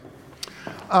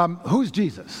Who's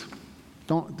Jesus?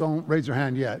 Don't raise your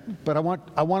hand yet, but I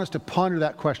want us to ponder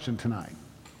that question tonight.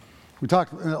 We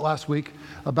talked last week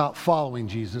about following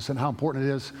Jesus and how important it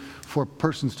is for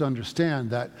persons to understand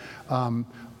that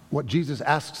what Jesus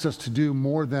asks us to do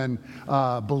more than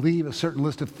believe a certain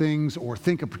list of things or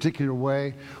think a particular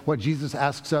way, what Jesus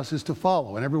asks us is to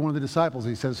follow. And every one of the disciples,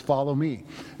 he says, follow me.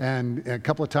 And a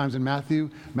couple of times in Matthew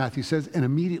says, and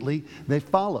immediately they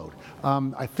followed.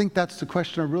 I think that's the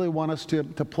question I really want us to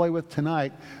play with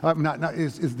tonight.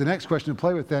 Is the next question to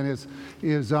play with then is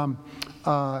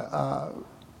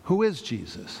who is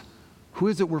Jesus? Who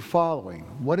is it we're following?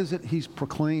 What is it he's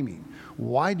proclaiming?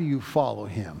 Why do you follow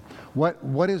him?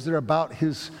 What is there about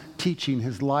his teaching,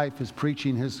 his life, his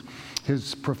preaching,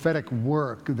 his prophetic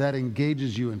work that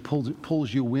engages you and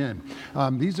pulls you in?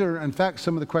 These are, in fact,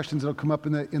 some of the questions that will come up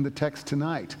in the text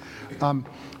tonight.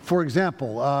 For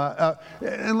example,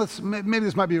 and maybe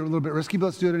this might be a little bit risky, but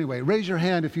let's do it anyway. Raise your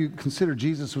hand if you consider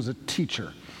Jesus was a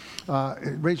teacher.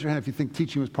 Raise your hand if you think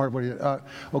teaching was part of what he did.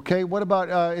 Okay, what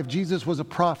about if Jesus was a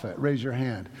prophet? Raise your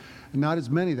hand. Not as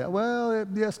many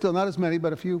still not as many,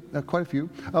 but quite a few.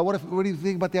 What do you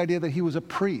think about the idea that he was a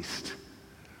priest?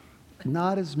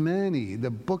 Not as many. The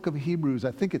book of Hebrews,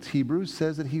 I think it's Hebrews,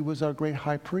 says that he was our great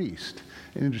high priest.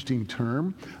 An interesting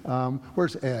term.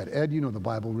 Where's Ed? Ed, you know the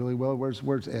Bible really well.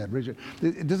 Where's Ed?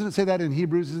 Doesn't it say that in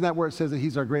Hebrews? Isn't that where it says that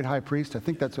he's our great high priest? I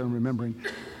think that's what I'm remembering.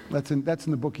 That's in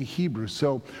the book of Hebrews.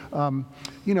 So,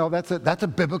 that's a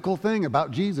biblical thing about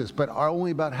Jesus, but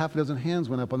only about half a dozen hands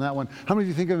went up on that one. How many of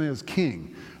you think of him as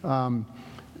king?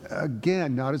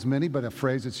 Again, not as many, but a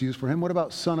phrase that's used for him. What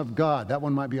about Son of God? That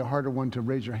one might be a harder one to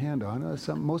raise your hand on.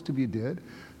 Most of you did.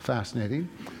 Fascinating.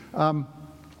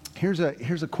 Here's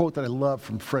a quote that I love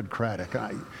from Fred Craddock.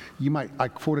 I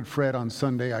quoted Fred on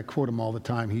Sunday. I quote him all the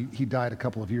time. He died a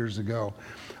couple of years ago.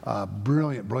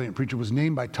 Brilliant preacher. Was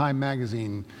named by Time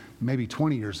magazine maybe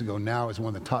 20 years ago now as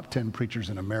one of the top 10 preachers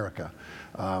in America.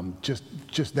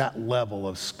 Just that level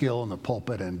of skill in the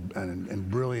pulpit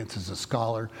and brilliance as a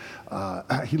scholar.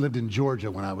 He lived in Georgia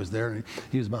when I was there, and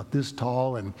he was about this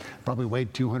tall and probably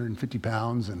weighed 250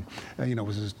 pounds, and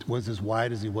was as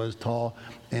wide as he was tall,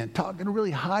 and talked in a really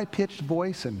high-pitched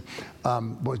voice, and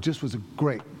was a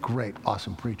great,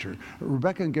 awesome preacher.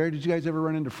 Rebecca and Gary, did you guys ever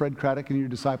run into Fred Craddock in your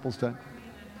disciples' time?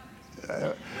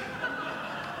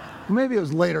 Maybe it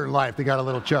was later in life they got a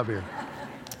little chubbier.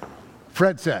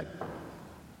 Fred said,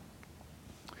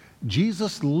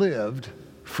 Jesus lived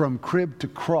from crib to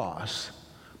cross,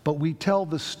 but we tell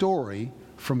the story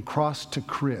from cross to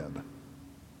crib.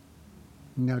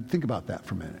 Now think about that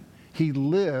for a minute. He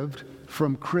lived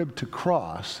from crib to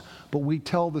cross, but we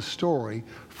tell the story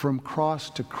from cross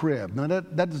to crib. Now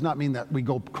that does not mean that we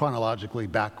go chronologically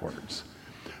backwards,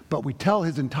 but we tell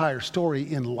his entire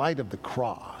story in light of the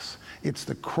cross. It's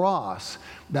the cross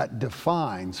that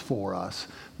defines for us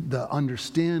the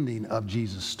understanding of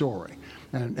Jesus' story.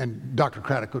 And Dr.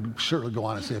 Craddock would certainly go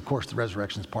on and say, of course, the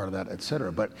resurrection is part of that, et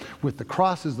cetera. But with the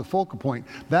cross as the focal point,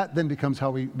 that then becomes how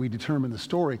we determine the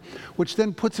story, which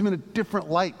then puts him in a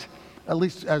different light, at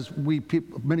least as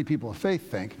many people of faith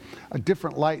think, a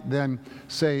different light than,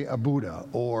 say, a Buddha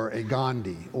or a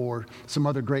Gandhi or some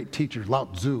other great teachers, Lao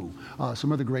Tzu,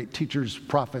 some other great teachers,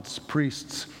 prophets,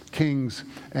 priests, kings,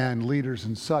 and leaders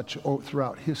and such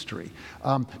throughout history.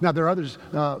 Now, there are others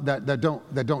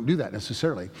that don't do that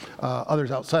necessarily.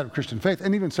 Others outside of Christian faith,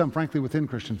 and even some, frankly, within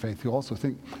Christian faith, who also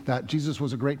think that Jesus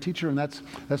was a great teacher, and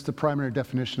that's the primary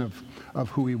definition of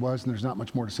who he was, and there's not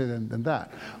much more to say than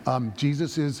that.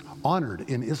 Jesus is honored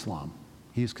in Islam.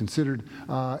 He is considered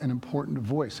an important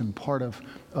voice and part of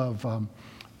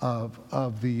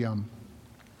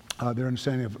their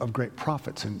understanding of great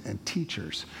prophets and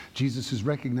teachers. Jesus is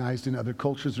recognized in other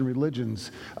cultures and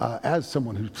religions as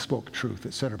someone who spoke truth,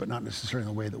 et cetera, but not necessarily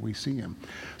in the way that we see him.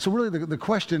 So really the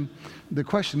question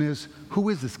is, who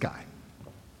is this guy?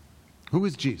 Who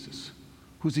is Jesus?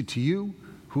 Who is he to you?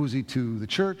 Who is he to the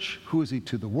church? Who is he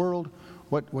to the world?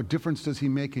 What difference does he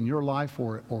make in your life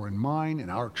or in mine, in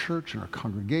our church, in our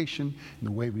congregation, in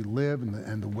the way we live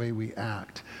and the way we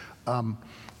act?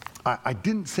 I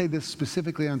didn't say this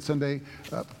specifically on Sunday.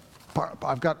 It's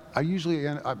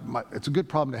a good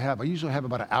problem to have. I usually have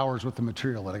about an hour's worth of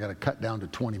material that I got to cut down to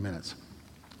 20 minutes.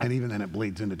 And even then it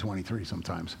bleeds into 23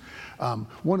 sometimes.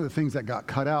 One of the things that got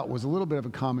cut out was a little bit of a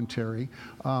commentary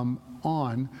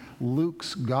on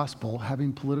Luke's gospel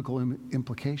having political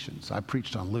implications. I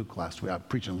preached on Luke last week. I'm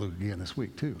preaching Luke again this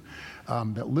week too.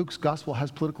 That Luke's gospel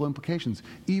has political implications,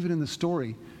 even in the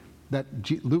story that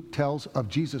Luke tells of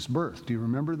Jesus' birth. Do you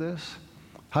remember this?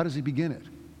 How does he begin it?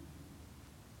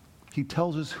 He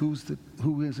tells us who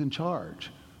is in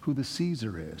charge. who the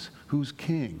Caesar is, who's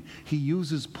king. He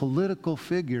uses political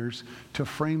figures to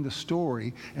frame the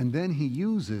story, and then he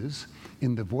uses,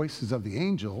 in the voices of the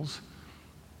angels,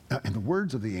 in the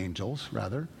words of the angels,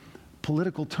 rather,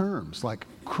 political terms like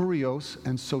kurios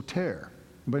and soter.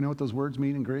 Anybody know what those words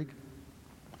mean in Greek?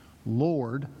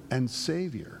 Lord and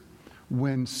Savior.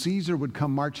 When Caesar would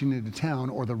come marching into town,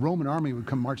 or the Roman army would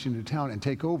come marching into town and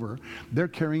take over, they're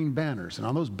carrying banners. And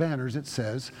on those banners it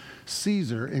says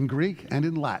Caesar in Greek and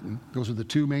in Latin. Those are the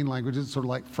two main languages, sort of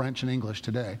like French and English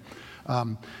today.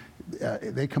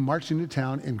 They come marching into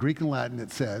town. In Greek and Latin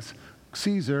it says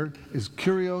Caesar is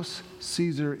kurios,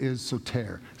 Caesar is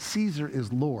soter. Caesar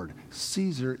is Lord,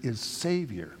 Caesar is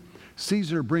Savior.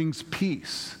 Caesar brings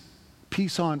peace,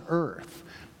 peace on earth.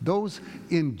 Those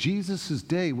in Jesus'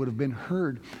 day would have been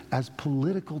heard as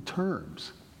political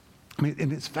terms. I mean,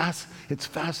 and it's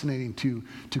fascinating to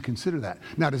consider that.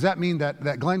 Now, does that mean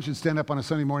that Glenn should stand up on a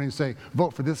Sunday morning and say,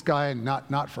 vote for this guy and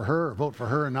not for her, or vote for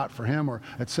her and not for him, or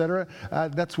et cetera?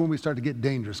 That's when we start to get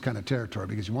dangerous kind of territory,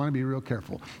 because you want to be real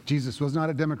careful. Jesus was not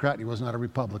a Democrat. He was not a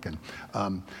Republican.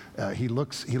 He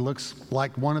looks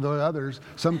like one of the others,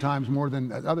 sometimes more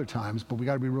than other times, but we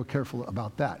got to be real careful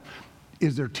about that.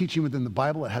 Is there teaching within the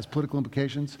Bible that has political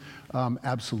implications?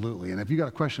 Absolutely. And if you got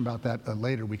a question about that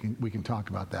later, we can talk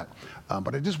about that.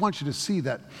 But I just want you to see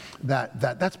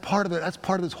that's part of it. That's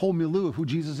part of this whole milieu of who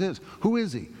Jesus is. Who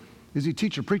is he? Is he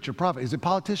teacher, preacher, prophet? Is he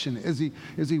politician? Is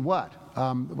he what?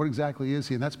 What exactly is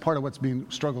he? And that's part of what's being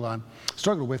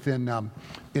struggled with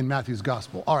in Matthew's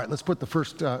gospel. All right, let's put the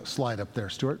first slide up there,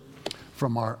 Stuart,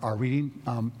 from our reading.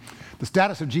 The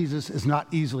status of Jesus is not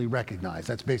easily recognized.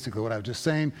 That's basically what I was just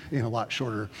saying in a lot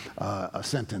shorter a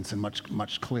sentence and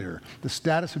much clearer. The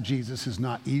status of Jesus is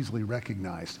not easily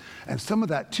recognized. And some of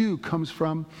that, too, comes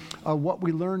from what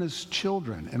we learn as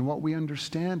children and what we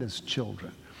understand as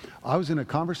children. I was in a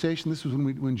conversation, this was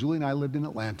when Julie and I lived in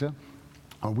Atlanta.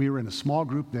 We were in a small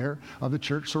group there of the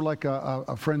church, sort of like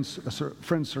a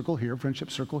friend's circle here, friendship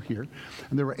circle here.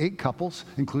 And there were 8 couples,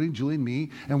 including Julie and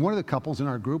me. And one of the couples in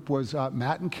our group was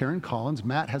Matt and Karen Collins.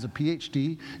 Matt has a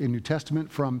PhD in New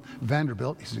Testament from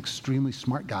Vanderbilt. He's an extremely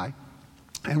smart guy.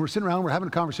 And we're sitting around, we're having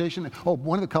a conversation. Oh,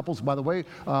 one of the couples, by the way,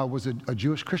 was a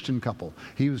Jewish Christian couple.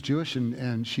 He was Jewish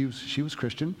and she was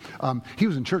Christian. He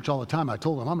was in church all the time. I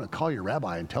told him, I'm going to call your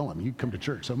rabbi and tell him you come to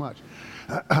church so much.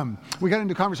 We got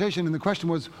into conversation, and the question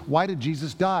was, why did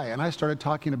Jesus die? And I started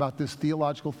talking about this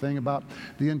theological thing about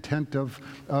the intent of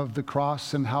the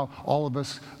cross and how all of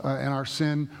us and our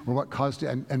sin were what caused it.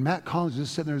 And Matt Collins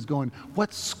just sitting there is going,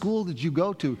 what school did you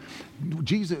go to?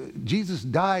 Jesus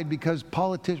died because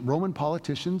Roman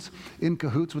politicians in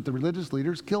cahoots with the religious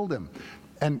leaders killed him.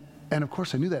 And of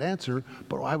course I knew that answer,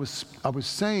 but I was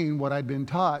saying what I'd been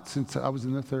taught since I was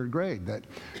in the 3rd grade,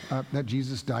 that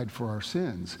Jesus died for our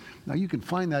sins. Now you can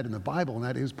find that in the Bible, and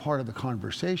that is part of the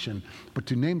conversation, but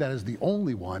to name that as the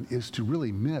only one is to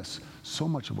really miss so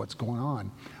much of what's going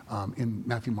on in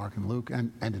Matthew, Mark, and Luke,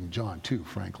 and in John too,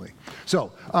 frankly.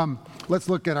 So let's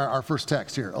look at our first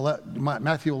text here,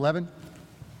 Matthew 11,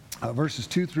 verses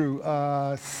 2 through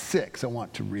 6 I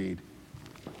want to read.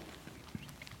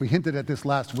 We hinted at this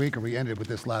last week, or we ended with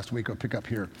this last week. I'll pick up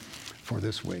here for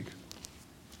this week.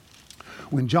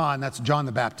 When John, that's John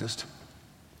the Baptist,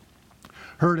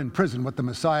 heard in prison what the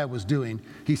Messiah was doing,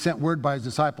 he sent word by his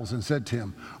disciples and said to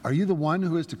him, are you the one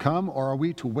who is to come, or are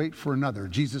we to wait for another?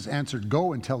 Jesus answered,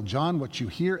 go and tell John what you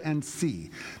hear and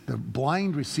see. The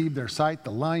blind receive their sight,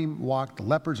 the lame walk, the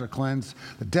lepers are cleansed,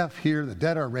 the deaf hear, the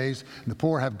dead are raised, and the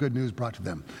poor have good news brought to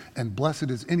them. And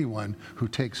blessed is anyone who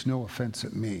takes no offense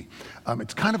at me.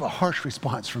 It's kind of a harsh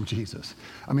response from Jesus.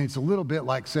 I mean, it's a little bit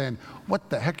like saying, what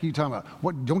the heck are you talking about?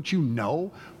 What, don't you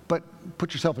know? But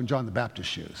put yourself in John the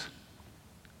Baptist's shoes.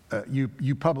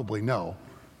 You probably know,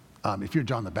 if you're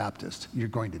John the Baptist, you're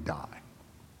going to die.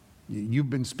 You've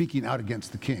been speaking out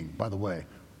against the king, by the way.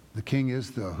 The king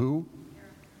is the who?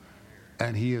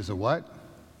 And he is a what?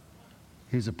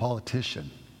 He's a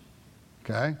politician,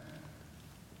 okay?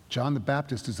 John the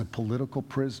Baptist is a political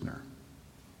prisoner.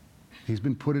 He's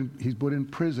been put in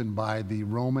prison by the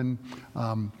Roman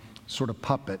sort of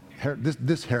puppet.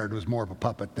 This Herod was more of a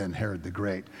puppet than Herod the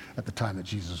Great at the time that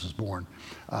Jesus was born.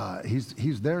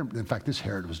 He's there. In fact, this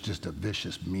Herod was just a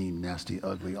vicious, mean, nasty,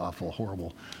 ugly, awful,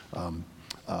 horrible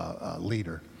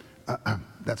leader.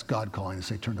 That's God calling to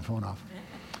say, turn the phone off.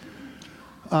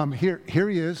 Here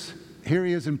he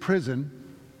is in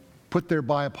prison, put there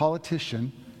by a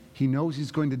politician. He knows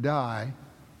he's going to die,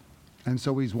 and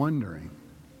so he's wondering,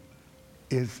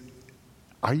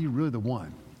 are you really the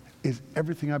one? Is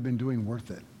everything I've been doing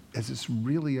worth it? is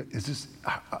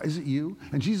it you?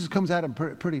 And Jesus comes at him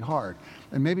pretty hard.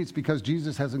 And maybe it's because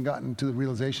Jesus hasn't gotten to the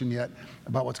realization yet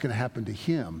about what's going to happen to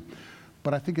him.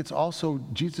 But I think it's also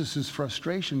Jesus'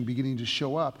 frustration beginning to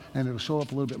show up, and it'll show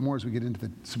up a little bit more as we get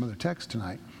into some other text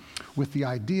tonight, with the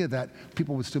idea that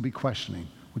people would still be questioning,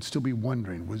 would still be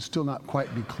wondering, would still not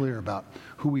quite be clear about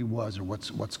who he was or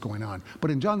what's going on. But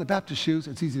in John the Baptist's shoes,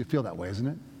 it's easy to feel that way, isn't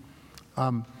it?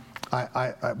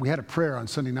 We had a prayer on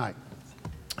Sunday night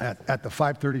at the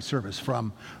 5:30 service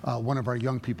from one of our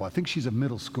young people. I think she's a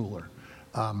middle schooler.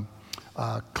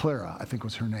 Clara, I think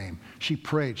was her name. She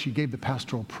prayed. She gave the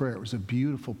pastoral prayer. It was a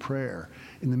beautiful prayer.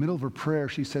 In the middle of her prayer,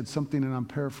 she said something, and I'm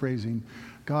paraphrasing,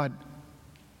 God,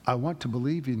 I want to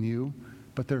believe in you,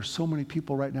 but there are so many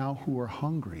people right now who are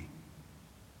hungry.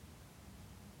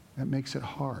 That makes it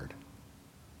hard.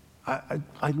 I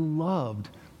loved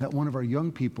that one of our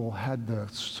young people had the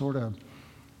sort of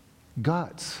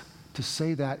guts to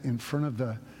say that in front of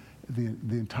the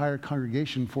entire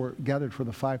congregation gathered for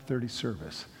the 5:30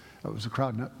 service. It was a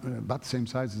crowd about the same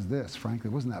size as this, frankly.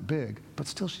 It wasn't that big, but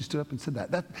still she stood up and said that.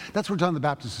 That's where John the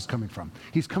Baptist is coming from.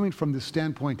 He's coming from this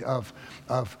standpoint of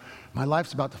my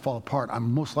life's about to fall apart.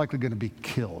 I'm most likely going to be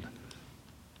killed.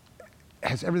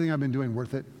 Has everything I've been doing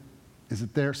worth it? Is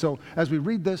it there? So as we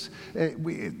read this,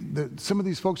 some of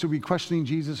these folks who will be questioning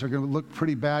Jesus are going to look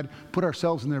pretty bad. Put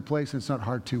ourselves in their place, and it's not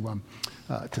hard to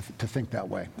think that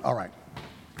way. All right.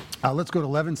 Let's go to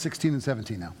 11, 16, and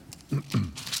 17 now.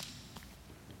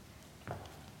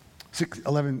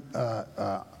 11,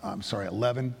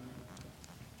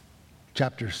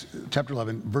 chapter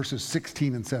 11, verses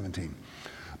 16 and 17.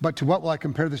 But to what will I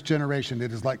compare this generation?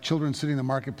 It is like children sitting in the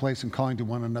marketplace and calling to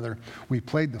one another. We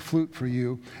played the flute for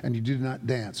you, and you did not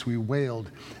dance. We wailed,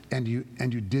 and you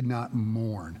did not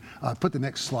mourn. Put the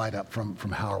next slide up from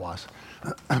Hauerwas.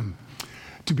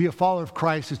 To be a follower of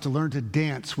Christ is to learn to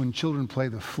dance when children play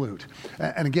the flute.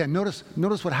 And again, notice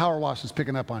what Hauerwas is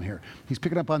picking up on here. He's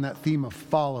picking up on that theme of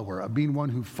follower, of being one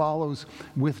who follows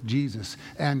with Jesus.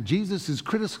 And Jesus is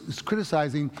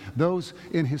criticizing those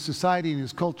in his society and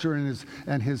his culture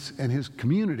and his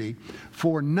community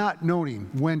for not knowing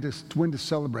when to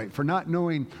celebrate, for not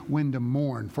knowing when to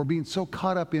mourn, for being so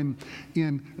caught up in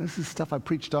this is stuff I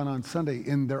preached on Sunday,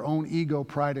 in their own ego,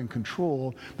 pride, and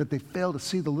control, that they fail to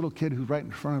see the little kid who's right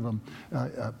in front of them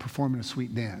performing a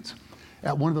sweet dance.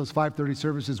 At one of those 5:30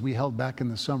 services we held back in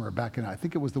the summer, I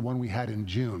think it was the one we had in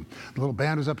June. The little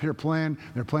band was up here playing.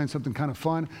 They're playing something kind of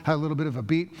fun, had a little bit of a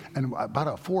beat, and about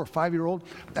a 4 or 5-year-old,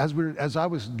 as I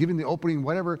was giving the opening,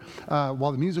 whatever,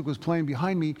 while the music was playing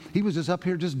behind me, he was just up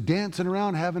here just dancing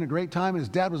around, having a great time, and his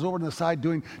dad was over to the side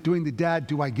doing the dad,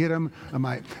 do I get him?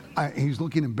 He was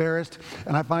looking embarrassed,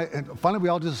 and finally we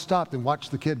all just stopped and watched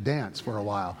the kid dance for a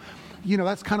while. You know,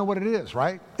 that's kind of what it is,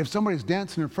 right? If somebody's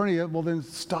dancing in front of you, well, then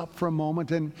stop for a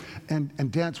moment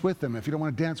and dance with them. If you don't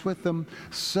want to dance with them,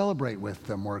 celebrate with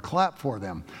them or clap for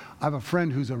them. I have a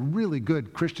friend who's a really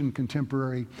good Christian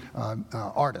contemporary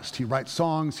artist. He writes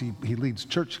songs. He leads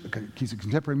church. He's a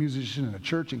contemporary musician in a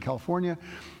church in California.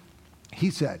 He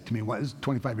said to me, this was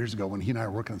 25 years ago when he and I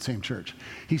were working in the same church.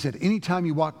 He said, anytime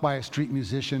you walk by a street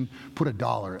musician, put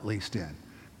 $1 at least in,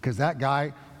 because that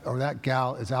guy or that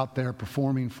gal is out there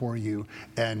performing for you,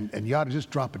 and you ought to just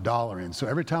drop $1 in. So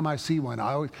every time I see one,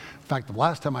 in fact, the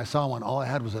last time I saw one, all I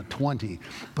had was a 20.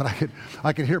 But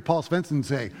I could hear Paul Svensson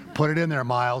say, "Put it in there,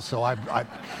 Miles." So I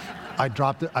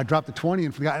dropped the 20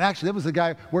 in for the guy. And actually, that was the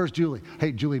guy. Where's Julie?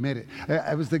 Hey, Julie made it.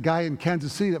 It was the guy in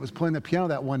Kansas City that was playing the piano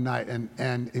that one night,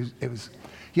 and it was.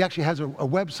 He actually has a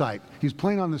website. He's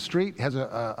playing on the street, has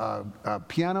a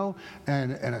piano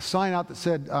and a sign out that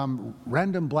said,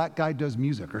 random black guy does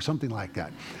music or something like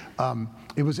that.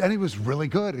 He was really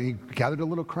good, and he gathered a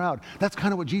little crowd. That's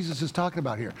kind of what Jesus is talking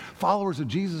about here. Followers of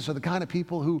Jesus are the kind of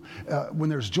people who, when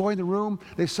there's joy in the room,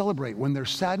 they celebrate. When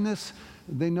there's sadness,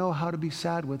 they know how to be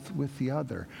sad with the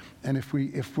other. And if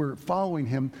we're following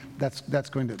him, that's the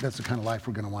kind of life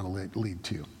we're going to want to lead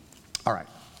to. All right.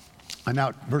 And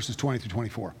now verses 20 through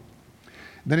 24.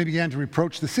 Then he began to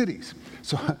reproach the cities.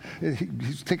 So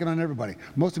he's taking on everybody.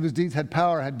 Most of his deeds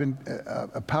power had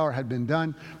been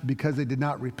done because they did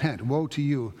not repent. Woe to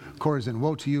you, Chorazin!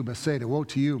 Woe to you, Bethsaida! Woe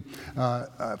to you!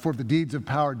 For if the deeds of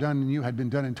power done in you had been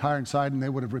done in Tyre and Sidon, they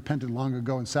would have repented long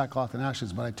ago in sackcloth and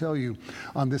ashes. But I tell you,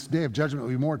 on this day of judgment, it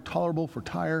will be more tolerable for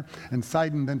Tyre and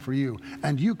Sidon than for you.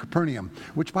 And you, Capernaum,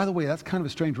 which, by the way, that's kind of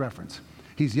a strange reference.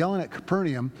 He's yelling at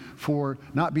Capernaum for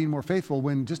not being more faithful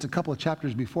when just a couple of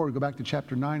chapters before, we go back to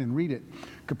chapter 9 and read it,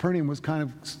 Capernaum was kind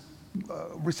of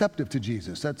receptive to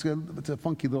Jesus. That's a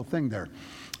funky little thing there.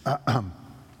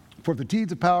 For the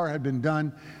deeds of power had been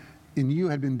done in you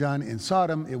had been done in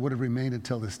Sodom, it would have remained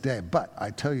until this day. But I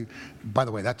tell you, by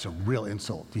the way, that's a real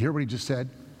insult. Do you hear what he just said?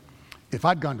 If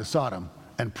I'd gone to Sodom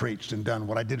and preached and done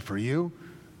what I did for you,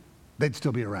 they'd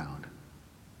still be around.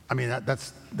 I mean,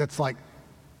 that's like,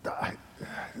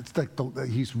 it's like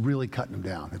he's really cutting them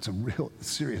down. It's a real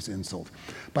serious insult.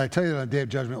 But I tell you that on the day of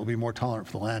judgment, it will be more tolerant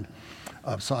for the land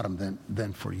of Sodom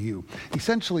than for you.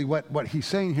 Essentially, what he's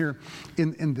saying here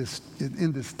in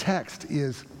this text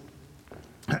is,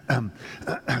 when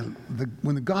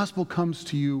the gospel comes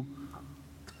to you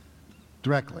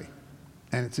directly,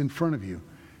 and it's in front of you,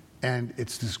 and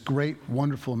it's this great,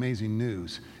 wonderful, amazing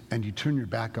news, and you turn your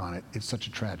back on it, it's such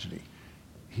a tragedy.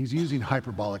 He's using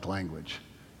hyperbolic language.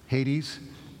 Hades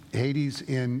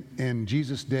in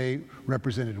Jesus' day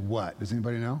represented what? Does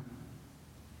anybody know?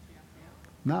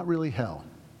 Not really hell.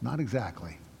 Not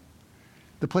exactly.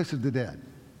 The place of the dead.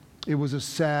 It was a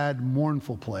sad,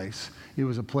 mournful place. It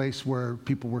was a place where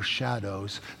people were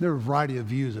shadows. There were a variety of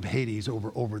views of Hades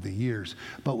over the years.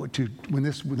 But when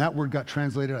that word got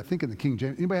translated, I think in the King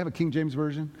James. Anybody have a King James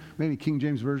version? Maybe King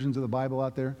James versions of the Bible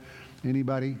out there?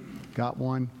 Anybody got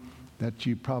one that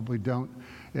you probably don't?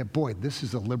 Yeah, boy, this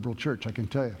is a liberal church, I can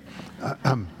tell you.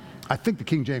 I think the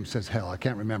King James says hell. I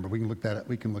can't remember. We can look that up.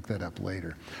 We can look that up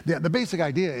later. The basic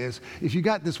idea is, if you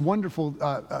got this wonderful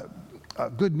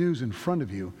good news in front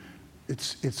of you,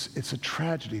 it's a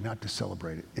tragedy not to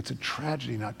celebrate it. It's a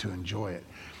tragedy not to enjoy it.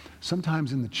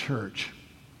 Sometimes in the church,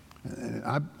 and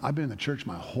I've been in the church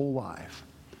my whole life.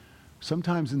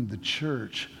 Sometimes in the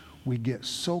church, we get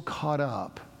so caught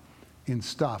up in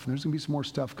stuff, and there's going to be some more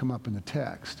stuff come up in the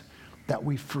text, that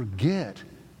we forget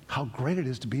how great it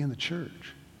is to be in the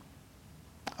church.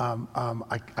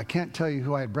 I can't tell you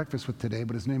who I had breakfast with today,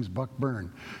 but his name's Buck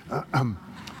Byrne.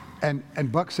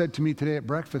 And Buck said to me today at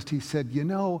breakfast, he said, you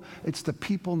know, it's the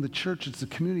people in the church, it's the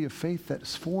community of faith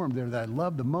that's formed there that I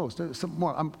love the most. Some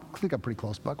more, I think I'm pretty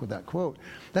close, Buck, with that quote.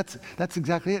 That's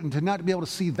exactly it. And to not be able to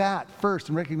see that first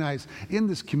and recognize in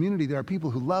this community there are people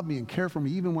who love me and care for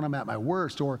me even when I'm at my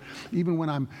worst, or even when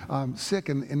I'm sick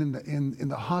and in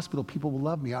the hospital, people will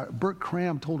love me. Bert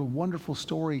Cram told a wonderful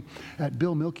story at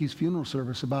Bill Milkey's funeral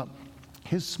service about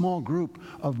his small group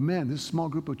of men, this small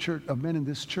group of men in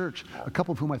this church, a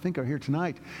couple of whom I think are here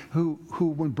tonight, who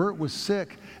when Bert was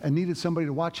sick and needed somebody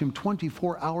to watch him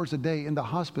 24 hours a day in the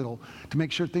hospital to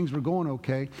make sure things were going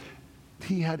okay,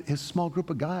 he had his small group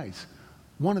of guys.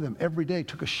 One of them every day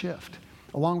took a shift,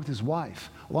 along with his wife,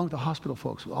 along with the hospital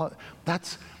folks.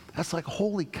 That's like,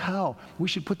 holy cow. We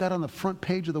should put that on the front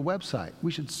page of the website.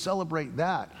 We should celebrate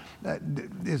that.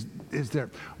 Is there,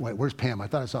 wait, where's Pam? I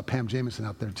thought I saw Pam Jameson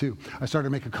out there too. I started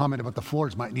to make a comment about the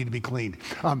floors might need to be cleaned.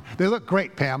 They look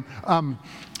great, Pam.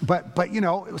 But you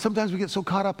know, sometimes we get so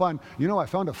caught up on, you know, I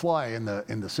found a fly in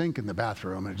the sink in the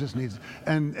bathroom and it just needs,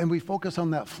 and we focus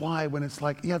on that fly when it's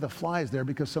like, yeah, the fly is there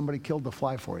because somebody killed the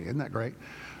fly for you. Isn't that great?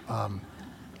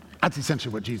 That's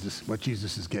essentially what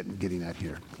Jesus is getting at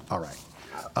here. All right.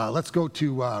 Let's go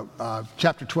to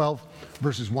chapter 12,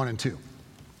 verses 1 and 2.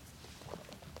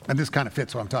 And this kind of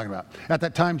fits what I'm talking about. At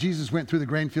that time, Jesus went through the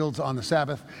grain fields on the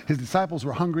Sabbath. His disciples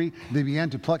were hungry. They began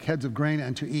to pluck heads of grain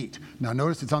and to eat. Now,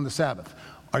 notice it's on the Sabbath.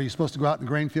 Are you supposed to go out in the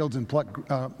grain fields and pluck?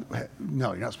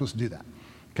 No, you're not supposed to do that.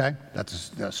 Okay?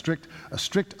 That's a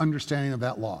strict understanding of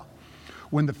that law.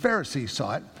 When the Pharisees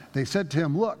saw it, they said to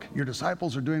him, look, your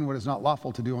disciples are doing what is not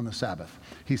lawful to do on the Sabbath.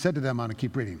 He said to them, I'm going to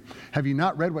keep reading. Have you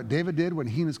not read what David did when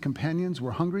he and his companions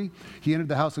were hungry? He entered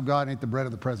the house of God and ate the bread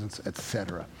of the presence,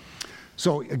 etc.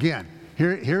 So again,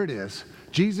 here it is.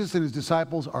 Jesus and his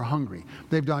disciples are hungry.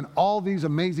 They've done all these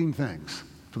amazing things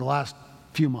for the last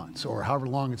few months, or however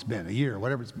long it's been, a year,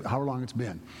 however long it's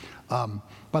been.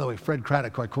 By the way, Fred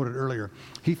Craddock, who I quoted earlier,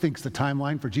 he thinks the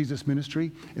timeline for Jesus'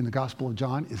 ministry in the Gospel of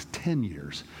John is 10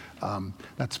 years.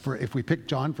 That's for, if we pick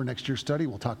John for next year's study,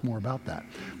 we'll talk more about that.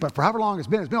 But for however long it's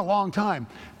been a long time.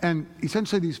 And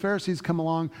essentially these Pharisees come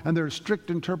along and they're strict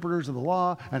interpreters of the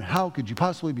law, and how could you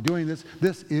possibly be doing this?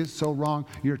 This is so wrong.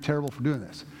 You're terrible for doing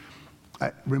this.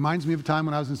 It reminds me of a time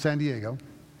when I was in San Diego.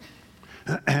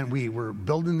 And we were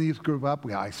building the youth group up.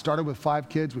 I started with 5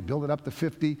 kids. We built it up to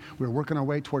 50. We were working our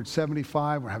way towards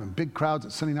 75. We're having big crowds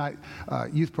at Sunday night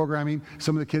youth programming.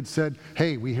 Some of the kids said,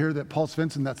 hey, we hear that Paul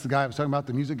Svensson, that's the guy I was talking about,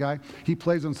 the music guy, he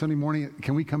plays on Sunday morning.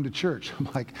 Can we come to church? I'm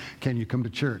like, can you come to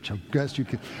church? I guess you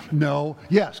can. No.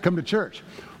 Yes, come to church.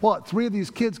 Well, 3 of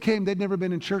these kids came. They'd never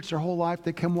been in church their whole life.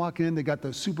 They come walking in. They got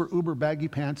the super uber baggy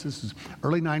pants. This is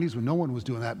early 90s when no one was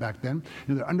doing that back then.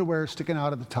 You know, their underwear sticking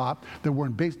out at the top. They're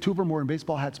wearing 2 of them wearing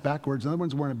baseball hats backwards. Another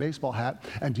one's wearing a baseball hat.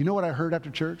 And do you know what I heard after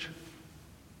church?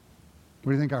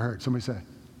 What do you think I heard? Somebody say.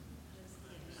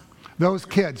 Those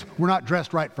kids were not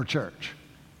dressed right for church.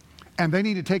 and they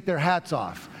need to take their hats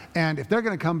off. And if they're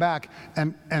going to come back,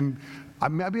 and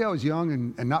maybe I was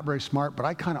young and not very smart, but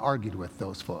I kind of argued with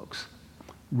those folks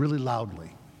really loudly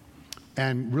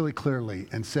and really clearly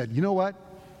and said, you know what?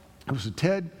 It was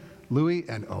Ted, Louie,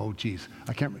 and I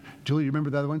can't remember. Julie, you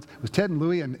remember the other ones? It was Ted and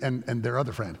Louie and their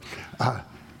other friend.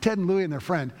 Ted and Louie and their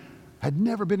friend had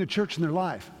never been to church in their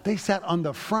life. They sat on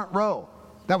the front row.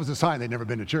 That was a sign they'd never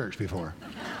been to church before.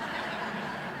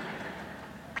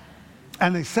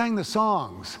 And they sang the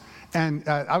songs. And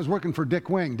I was working for Dick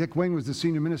Wing. Dick Wing was the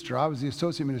senior minister. I was the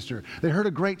associate minister. They heard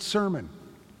a great sermon.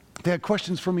 They had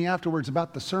questions for me afterwards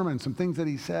about the sermon, some things that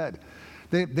he said.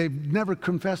 They've never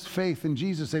confessed faith in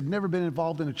Jesus. They've never been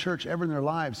involved in a church ever in their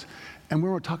lives. And we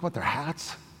were talking about their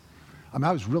hats. I mean,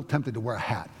 I was real tempted to wear a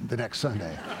hat the next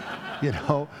Sunday,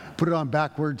 put it on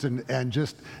backwards and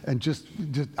just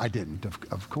I didn't,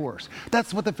 of course.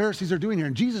 That's what the Pharisees are doing here.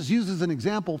 And Jesus uses an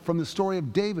example from the story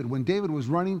of David. When David was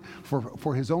running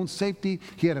for his own safety,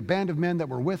 he had a band of men that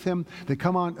were with him. They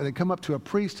come up to a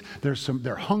priest.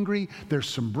 They're hungry. There's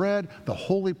some bread, the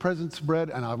holy presence bread,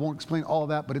 and I won't explain all of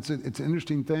that, but it's an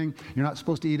interesting thing. You're not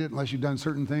supposed to eat it unless you've done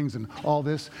certain things and all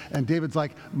this. And David's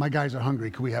like, my guys are hungry.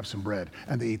 Can we have some bread?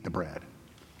 And they eat the bread.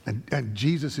 And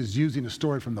Jesus is using a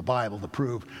story from the Bible to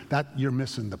prove that you're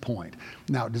missing the point.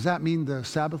 Now, does that mean the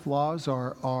Sabbath laws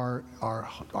are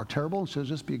terrible and should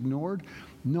just be ignored?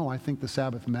 No, I think the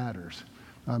Sabbath matters.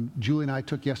 Julie and I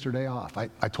took yesterday off.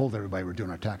 I told everybody we're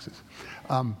doing our taxes.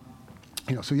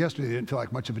 So yesterday didn't feel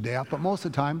like much of a day off, but most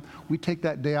of the time we take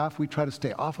that day off. We try to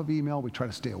stay off of email. We try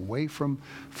to stay away from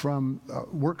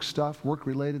work stuff,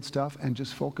 work-related stuff, and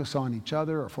just focus on each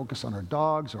other or focus on our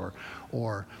dogs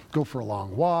or go for a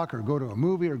long walk or go to a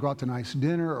movie or go out to a nice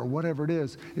dinner or whatever it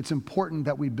is. It's important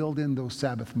that we build in those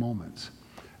Sabbath moments.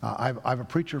 I have a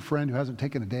preacher friend who hasn't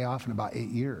taken a day off in about 8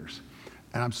 years,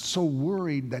 and I'm so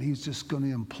worried that he's just going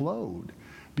to implode.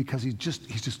 Because he's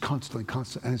just constantly,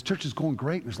 and his church is going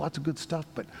great, and there's lots of good stuff,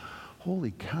 but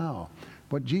holy cow.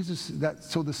 But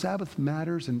so the Sabbath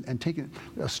matters, and taking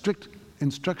a strict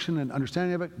instruction and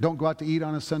understanding of it. Don't go out to eat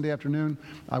on a Sunday afternoon.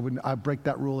 I break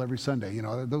that rule every Sunday.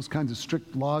 Those kinds of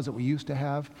strict laws that we used to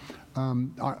have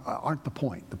aren't the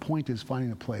point. The point is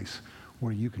finding a place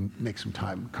where you can make some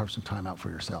time, carve some time out for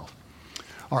yourself.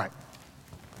 All right.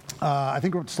 I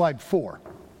think we're at slide 4.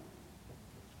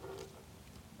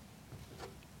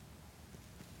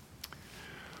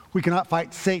 We cannot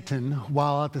fight Satan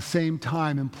while at the same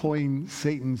time employing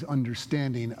Satan's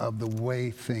understanding of the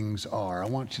way things are. I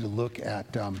want you to look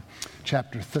at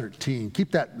chapter 13.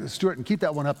 Keep that, Stuart, and keep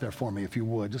that one up there for me if you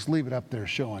would. Just leave it up there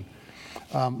showing.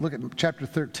 Look at chapter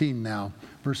 13 now,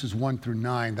 verses 1 through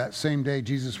 9. That same day,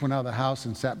 Jesus went out of the house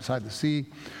and sat beside the sea.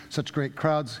 Such great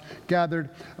crowds gathered.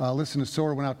 Listen, a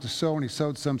sower went out to sow, and he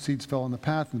sowed. Some seeds fell on the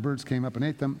path, and the birds came up and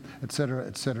ate them, etc.,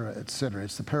 etc., etc.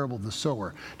 It's the parable of the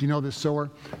sower. Do you know this sower?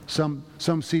 Some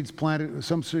seeds planted,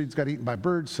 some seeds got eaten by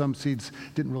birds, some seeds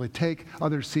didn't really take,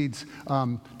 other seeds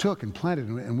took and planted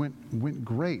and went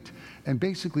great. And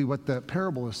basically what the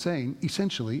parable is saying,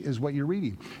 essentially, is what you're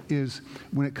reading, is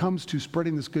when it comes to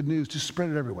spreading this good news, just spread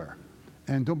it everywhere.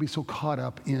 And don't be so caught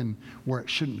up in where it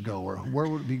shouldn't go or where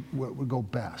would go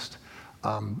best.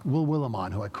 Will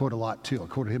Willimon, who I quote a lot too, I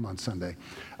quoted him on Sunday.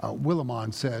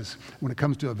 Willimon says, when it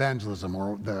comes to evangelism,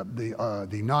 or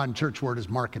the non-church word is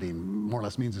marketing, more or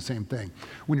less means the same thing.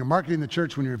 When you're marketing the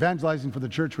church, when you're evangelizing for the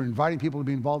church, when you're inviting people to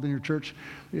be involved in your church,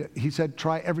 he said,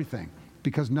 try everything,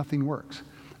 because nothing works.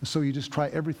 So you just try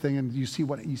everything, and you see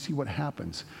what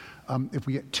happens. If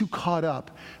we get too caught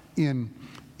up in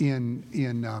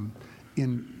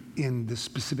the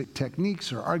specific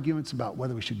techniques or arguments about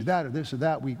whether we should do that or this or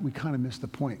that, we kind of miss the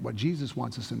point. What Jesus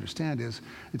wants us to understand is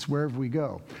it's wherever we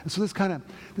go. And so this kind of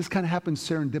happens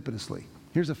serendipitously.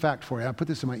 Here's a fact for you. I put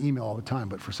this in my email all the time,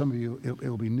 but for some of you,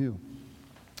 it'll be new.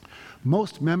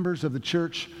 Most members of the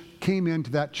church came into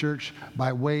that church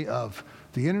by way of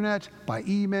the internet, by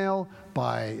email,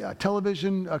 by a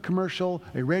television commercial,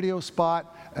 a radio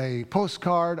spot, a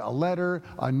postcard, a letter,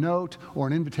 a note, or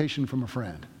an invitation from a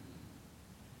friend.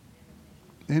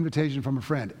 An invitation from a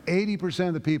friend. 80%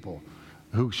 of the people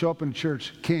who show up in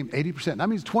church came, 80%. That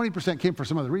means 20% came for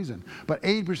some other reason, but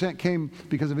 80% came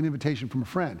because of an invitation from a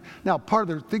friend. Now, part of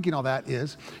their thinking all that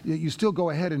is you still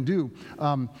go ahead and do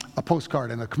a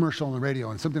postcard and a commercial on the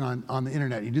radio and something on the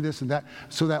internet. You do this and that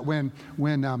so that when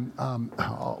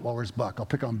where's Buck? I'll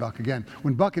pick on Buck again.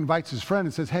 When Buck invites his friend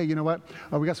and says, hey, you know what?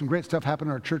 We got some great stuff happening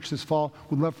in our church this fall.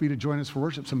 We'd love for you to join us for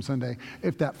worship some Sunday.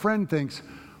 If that friend thinks,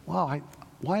 wow,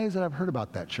 Why is it I've heard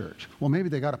about that church? Well, maybe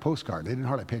they got a postcard. They didn't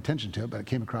hardly pay attention to it, but it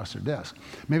came across their desk.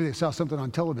 Maybe they saw something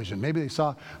on television. Maybe they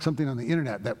saw something on the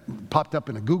internet that popped up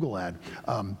in a Google ad.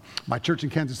 My church in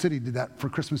Kansas City did that for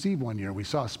Christmas Eve one year. We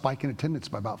saw a spike in attendance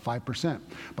by about 5%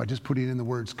 by just putting in the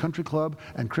words country club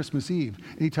and Christmas Eve.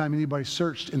 Anytime anybody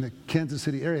searched in the Kansas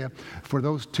City area for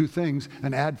those two things,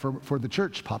 an ad for the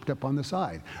church popped up on the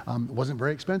side. It wasn't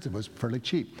very expensive. It was fairly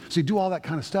cheap. So you do all that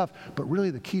kind of stuff, but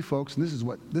really the key, folks, and this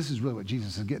is really what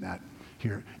Jesus is getting at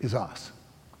here, is us.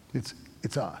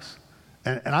 It's us.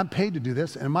 And I'm paid to do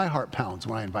this, and my heart pounds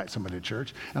when I invite somebody to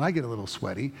church, and I get a little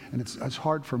sweaty, and it's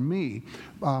hard for me.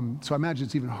 So I imagine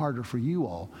it's even harder for you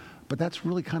all. But that's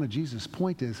really kind of Jesus'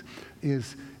 point is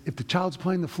if the child's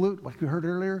playing the flute, like we heard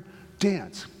earlier,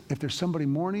 dance. If there's somebody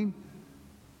mourning,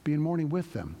 be in mourning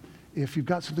with them. If you've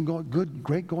got something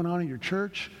great going on in your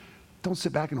church, don't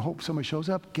sit back and hope somebody shows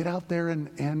up. Get out there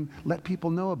and let people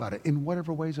know about it in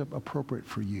whatever ways are appropriate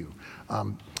for you.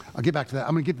 I'll get back to that.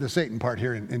 I'm going to get to the Satan part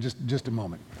here in just a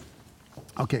moment.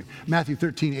 Okay, Matthew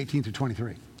 13, 18 through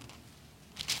 23.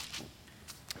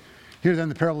 Here then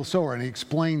the parable of the sower, and he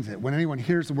explains it. When anyone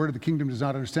hears the word of the kingdom does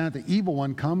not understand it, the evil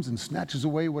one comes and snatches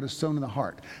away what is sown in the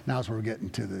heart. Now is where we're getting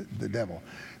to the devil.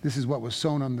 This is what was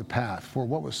sown on the path. For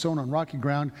what was sown on rocky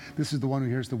ground, this is the one who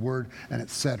hears the word, and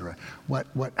etc. What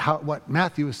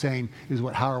Matthew is saying is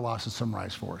what Hauerwas has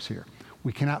summarized for us here.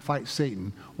 We cannot fight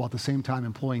Satan while at the same time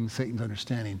employing Satan's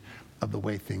understanding of the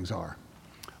way things are.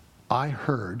 I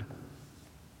heard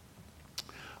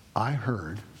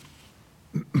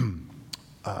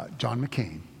John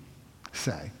McCain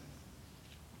say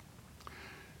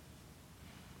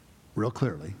real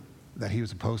clearly that he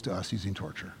was opposed to us using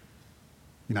torture.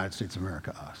 United States of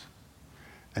America, us.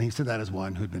 And he said that as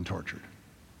one who'd been tortured.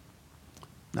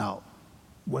 Now,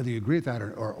 whether you agree with that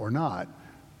or not,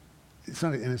 it's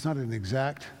not an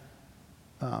exact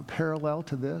parallel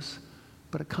to this,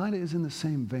 but it kind of is in the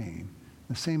same vein,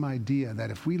 the same idea that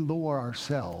if we lower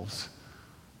ourselves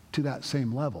to that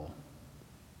same level,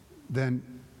 then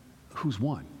who's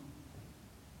won?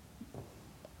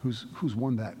 Who's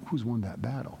won that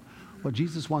battle? What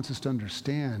Jesus wants us to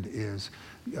understand is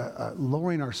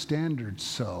lowering our standards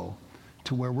so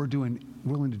to where we're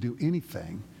willing to do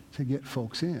anything to get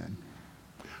folks in.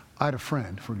 I had a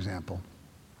friend, for example,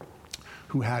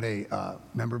 who had a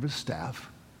member of his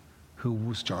staff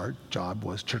whose job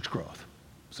was church growth.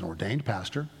 He was an ordained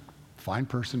pastor, fine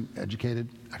person, educated,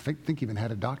 I think even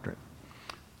had a doctorate.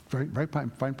 Very, very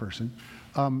fine person.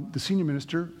 The senior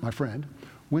minister, my friend,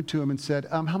 went to him and said,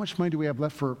 how much money do we have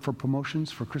left for promotions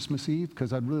for Christmas Eve?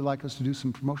 Because I'd really like us to do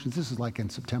some promotions. This is like in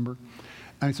September.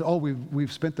 And he said, oh,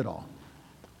 we've spent it all.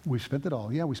 We've spent it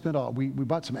all. Yeah, we spent all. We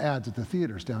bought some ads at the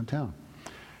theaters downtown.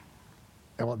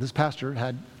 And well, this pastor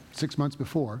had 6 months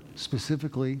before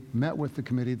specifically met with the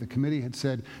committee. The committee had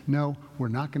said, no, we're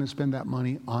not going to spend that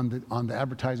money on the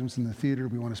advertisements in the theater.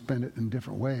 We want to spend it in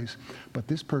different ways. But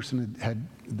this person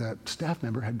the staff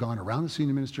member had gone around the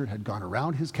senior minister, had gone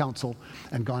around his council,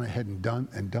 and gone ahead and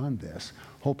done this,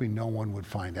 hoping no one would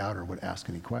find out or would ask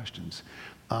any questions.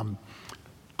 Going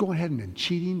ahead and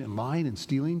cheating and lying and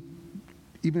stealing,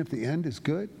 even if the end is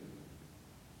good.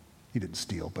 He didn't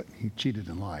steal, but he cheated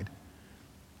and lied.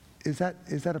 Is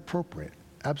that appropriate?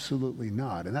 Absolutely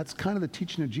not. And that's kind of the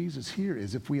teaching of Jesus here,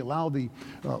 is if we allow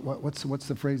what's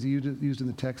the phrase he used in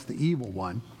the text, the evil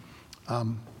one,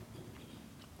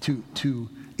 to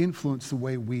influence the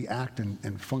way we act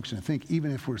and function and think,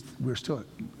 even if we're still,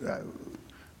 in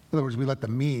other words, we let the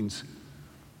means,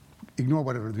 ignore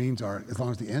whatever the means are, as long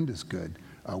as the end is good,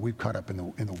 we've caught up in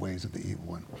the ways of the evil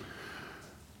one.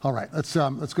 All right, let's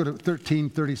go to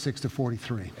 13:36 to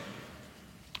 43.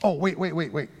 Oh,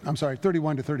 wait. I'm sorry,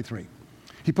 31 to 33.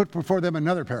 He put before them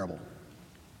another parable.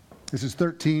 This is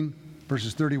 13,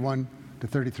 verses 31 to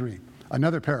 33.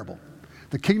 Another parable.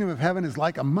 The kingdom of heaven is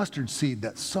like a mustard seed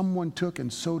that someone took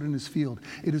and sowed in his field.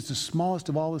 It is the smallest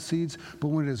of all the seeds, but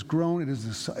when it has grown, it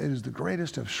is the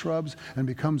greatest of shrubs and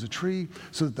becomes a tree,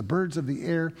 so that the birds of the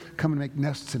air come and make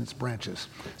nests in its branches.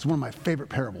 It's one of my favorite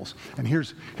parables. And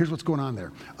here's what's going on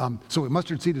there. So a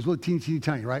mustard seed is really teeny,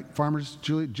 tiny, right? Farmers,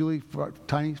 Julie,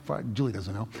 tiny. Julie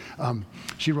doesn't know.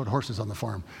 She rode horses on the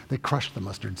farm. They crushed the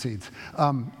mustard seeds.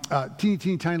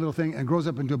 Teeny, tiny little thing, and grows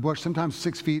up into a bush, sometimes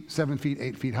 6 feet, 7 feet,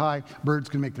 8 feet high. Birds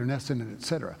can make their nests in it,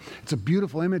 etc. It's a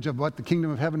beautiful image of what the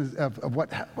kingdom of heaven is, of what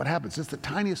happens. It's the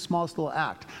tiniest, smallest little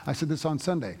act. I said this on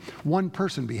Sunday. One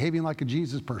person behaving like a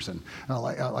Jesus person,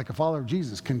 like a follower of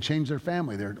Jesus, can change their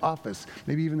family, their office,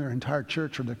 maybe even their entire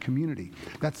church or their community.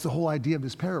 That's the whole idea of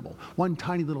this parable. One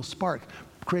tiny little spark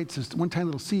creates one tiny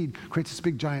little seed creates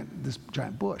this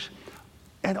giant bush.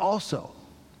 And also,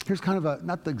 Here's kind of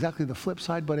not exactly the flip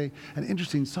side, but an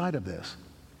interesting side of this.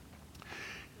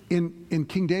 In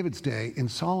King David's day, in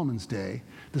Solomon's day,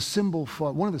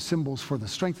 one of the symbols for the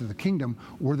strength of the kingdom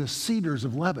were the cedars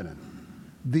of Lebanon.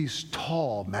 These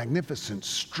tall, magnificent,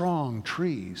 strong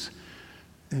trees.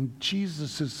 And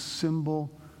Jesus'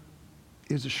 symbol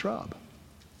is a shrub.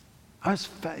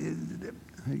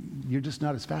 You're just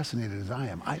not as fascinated as I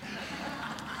am.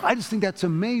 I just think that's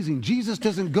amazing. Jesus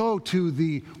doesn't go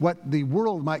to what the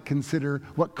world might consider,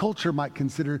 what culture might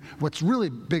consider, what's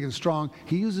really big and strong.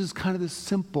 He uses kind of this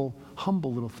simple,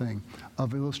 humble little thing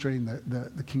of illustrating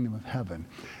the kingdom of heaven.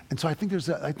 And so I think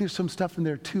there's some stuff in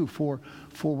there too for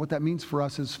what that means for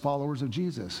us as followers of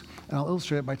Jesus. And I'll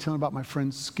illustrate it by telling about my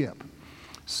friend Skip.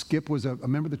 Skip was a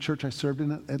member of the church I served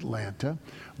in Atlanta.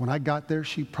 When I got there,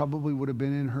 she probably would have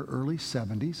been in her early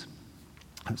 70s.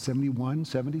 71,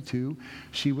 72.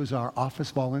 She was our office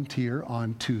volunteer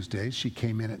on Tuesdays. She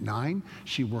came in at 9.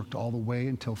 She worked all the way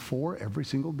until 4 every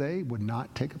single day, would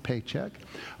not take a paycheck.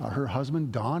 Her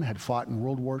husband, Don, had fought in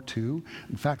World War II.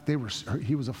 In fact, he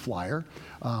was a flyer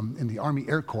in the Army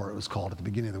Air Corps, it was called, at the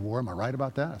beginning of the war. Am I right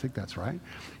about that? I think that's right.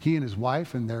 He and his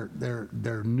wife and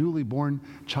their newly born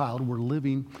child were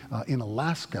living in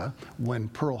Alaska when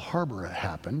Pearl Harbor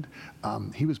happened.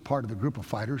 He was part of the group of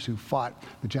fighters who fought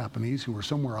the Japanese, who were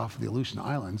somewhere off the Aleutian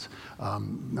Islands.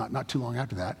 Not too long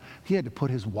after that, he had to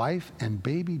put his wife and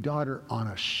baby daughter on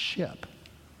a ship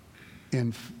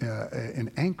in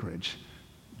Anchorage,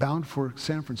 bound for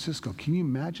San Francisco. Can you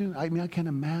imagine? I mean, I can't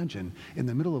imagine in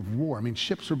the middle of war. I mean,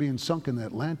 ships were being sunk in the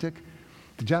Atlantic.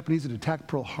 The Japanese had attacked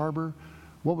Pearl Harbor.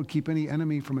 What would keep any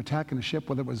enemy from attacking a ship,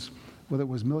 whether it was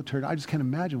military? I just can't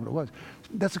imagine what it was.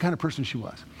 That's the kind of person she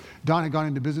was. Don had gone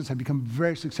into business, had become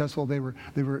very successful. They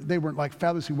weren't like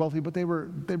fabulously wealthy, but they were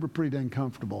pretty dang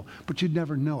comfortable. But you'd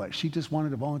never know it. She just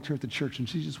wanted to volunteer at the church, and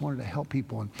she just wanted to help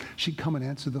people. And she'd come and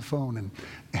answer the phone.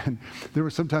 And there were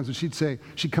sometimes when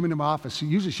she'd come into my office.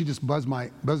 Usually she'd just buzz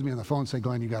me on the phone and say,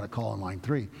 "Glenn, you got a call on line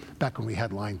 3." Back when we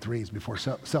had line 3s before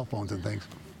cell phones and things.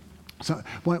 So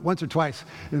once or twice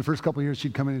in the first couple of years,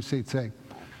 she'd come in and she'd say,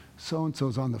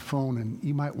 "So-and-so's on the phone, and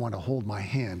you might want to hold my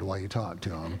hand while you talk to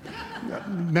him."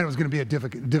 Meant it was going to be a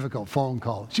difficult phone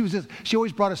call. She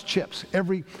always brought us chips.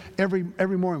 Every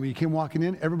morning when you came walking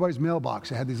in, everybody's mailbox,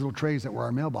 they had these little trays that were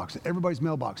our mailbox. Everybody's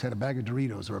mailbox had a bag of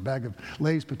Doritos or a bag of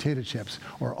Lay's potato chips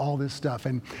or all this stuff.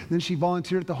 And then she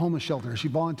volunteered at the homeless shelter. She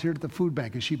volunteered at the food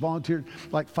bank. And she volunteered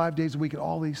like 5 days a week at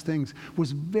all these things.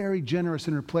 Was very generous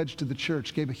in her pledge to the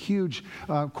church. Gave a huge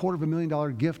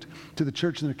 $250,000 gift to the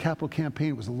church in the capital campaign.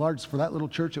 It was the largest for that little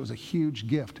church. It was a huge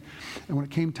gift. And when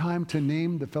it came time to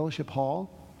name the fellowship hall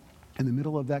in the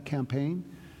middle of that campaign,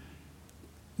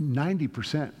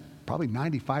 90%, probably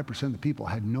 95% of the people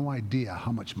had no idea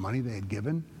how much money they had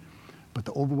given. But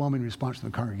the overwhelming response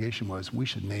from the congregation was, "We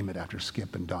should name it after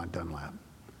Skip and Don Dunlap,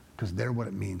 because they're what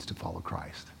it means to follow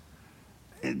Christ."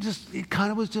 It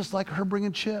kind of was just like her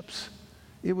bringing chips.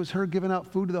 It was her giving out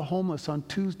food to the homeless on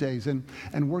Tuesdays and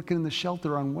working in the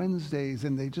shelter on Wednesdays.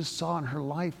 And they just saw in her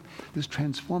life this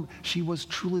transform. She was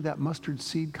truly that mustard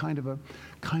seed kind of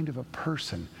a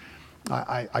person.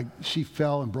 She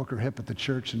fell and broke her hip at the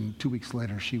church, and 2 weeks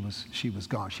later she was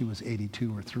gone. She was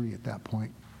 82 or 3 at that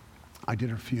point. I did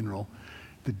her funeral.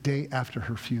 The day after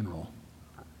her funeral,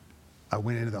 I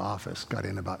went into the office, got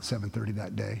in about 7:30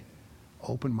 that day,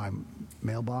 opened my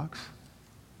mailbox.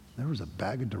 There was a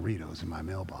bag of Doritos in my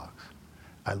mailbox.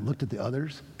 I looked at the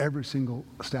others. Every single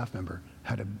staff member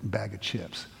had a bag of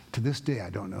chips. To this day, I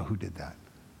don't know who did that,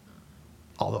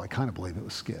 although I kind of believe it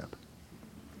was Skip.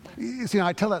 You see,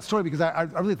 I tell that story because I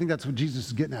really think that's what Jesus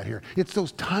is getting at here. It's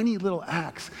those tiny little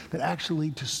acts that actually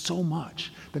lead to so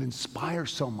much, that inspire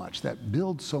so much, that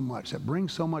build so much, that bring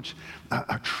so much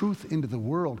truth into the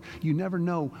world. You never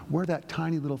know where that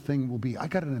tiny little thing will be. I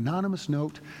got an anonymous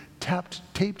note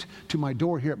taped to my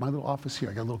door here at my little office here.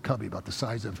 I got a little cubby about the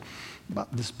size of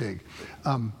about this big.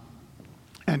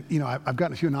 And, you know, I've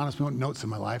gotten a few anonymous notes in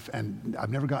my life, and I've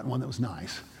never gotten one that was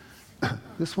nice.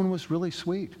 This one was really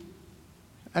sweet.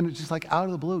 And it's just like out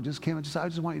of the blue, just came. I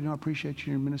just want you to know I appreciate you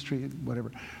in your ministry,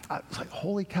 whatever. It's like,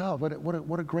 holy cow,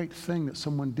 what a great thing that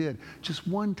someone did. Just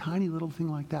one tiny little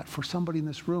thing like that for somebody in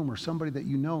this room or somebody that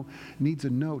you know needs a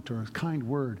note or a kind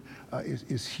word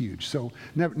is huge. So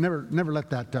never let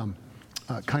that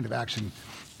kind of action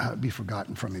be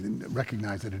forgotten from you.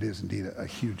 Recognize that it is indeed a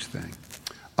huge thing.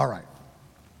 All right,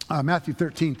 Matthew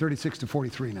 13, 36 to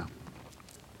 43 now.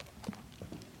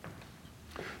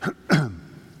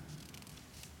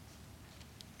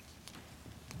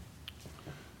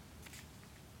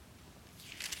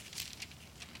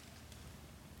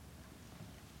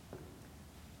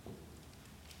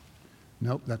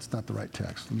 Nope, that's not the right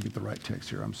text. Let me get the right text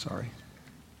here. I'm sorry.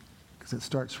 Because it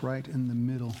starts right in the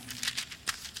middle.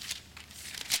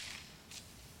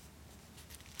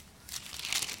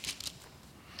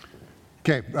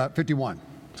 Okay, 51.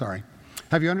 Sorry.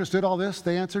 Have you understood all this?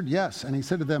 They answered, yes. And he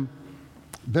said to them,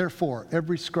 therefore,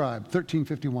 every scribe,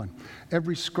 1351,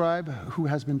 every scribe who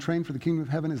has been trained for the kingdom of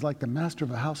heaven is like the master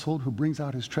of a household who brings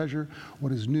out his treasure,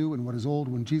 what is new and what is old.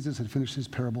 When Jesus had finished his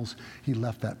parables, he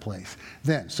left that place.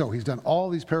 So he's done all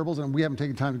these parables, and we haven't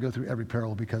taken time to go through every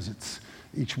parable because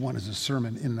each one is a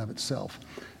sermon in and of itself.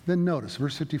 Then notice,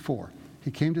 verse 54,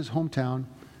 he came to his hometown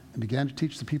and began to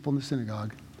teach the people in the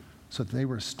synagogue, so that they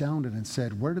were astounded and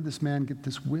said, where did this man get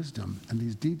this wisdom and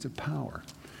these deeds of power?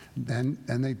 And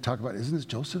they talk about, isn't this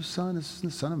Joseph's son? Is this the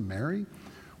son of Mary?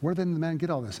 Where did the man get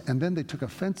all this? And then they took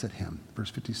offense at him, verse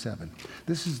 57.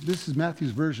 This is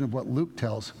Matthew's version of what Luke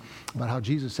tells about how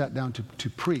Jesus sat down to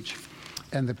preach,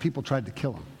 and the people tried to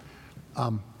kill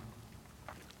him.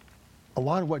 A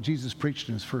lot of what Jesus preached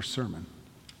in his first sermon,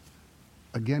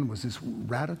 again, was this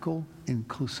radical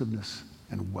inclusiveness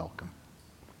and welcome.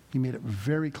 He made it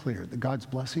very clear that God's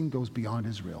blessing goes beyond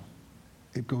Israel.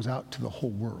 It goes out to the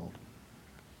whole world.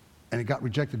 And it got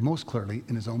rejected most clearly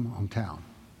in his own hometown.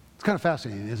 It's kind of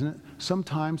fascinating, isn't it?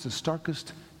 Sometimes the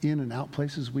starkest in and out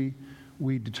places we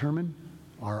determine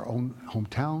are our own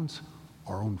hometowns,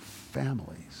 our own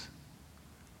families.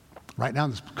 Right now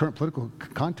in this current political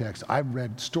context, I've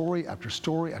read story after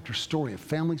story after story of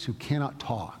families who cannot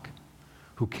talk,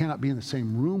 who cannot be in the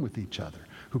same room with each other,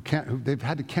 who they've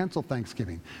had to cancel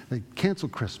Thanksgiving. They cancel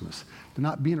Christmas. They're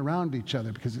not being around each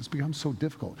other because it's become so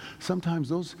difficult. Sometimes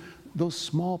those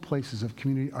small places of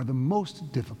community are the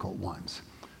most difficult ones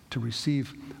to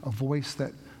receive a voice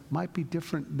that might be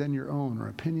different than your own, or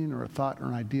opinion, or a thought, or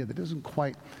an idea that doesn't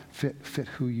quite fit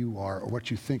who you are or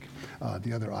what you think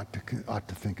the other ought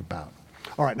to think about.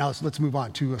 All right, now let's move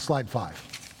on to slide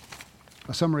 5,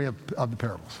 a summary of the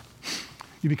parables.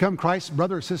 You become Christ's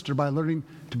brother or sister by learning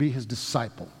to be his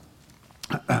disciple.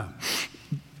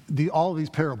 All of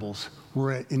these parables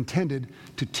were intended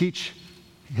to teach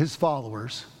his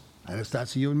followers, and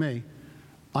that's you and me,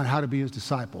 on how to be his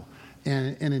disciple.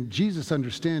 And in Jesus'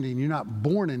 understanding, you're not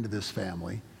born into this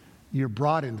family. You're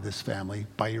brought into this family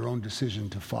by your own decision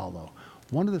to follow.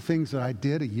 One of the things that I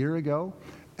did a year ago,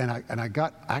 and I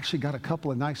actually got a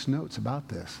couple of nice notes about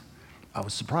this. I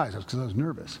was surprised because I was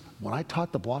nervous. When I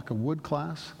taught the block of wood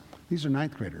class, these are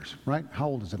ninth graders, right? How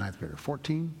old is a ninth grader?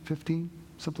 14, 15,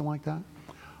 something like that?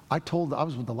 I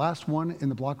was the last one in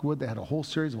the block of wood. They had a whole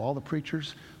series of all the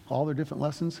preachers, all their different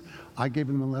lessons. I gave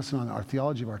them a lesson on our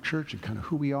theology of our church and kind of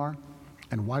who we are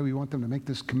and why we want them to make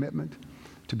this commitment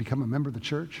to become a member of the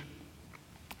church.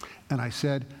 And I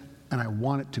said, and I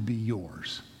want it to be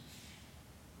yours.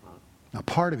 Now,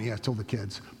 part of me, I told the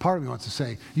kids, part of me wants to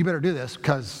say, you better do this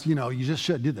because, you just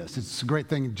should do this. It's a great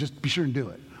thing. Just be sure and do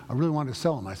it. I really wanted to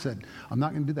sell them. I said, I'm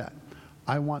not going to do that.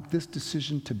 I want this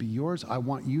decision to be yours. I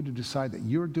want you to decide that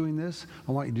you're doing this.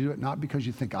 I want you to do it not because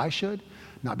you think I should,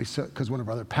 not because one of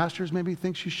our other pastors maybe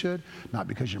thinks you should, not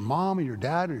because your mom or your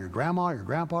dad or your grandma or your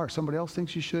grandpa or somebody else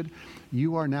thinks you should.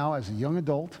 You are now, as a young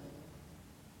adult,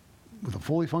 with a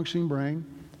fully functioning brain.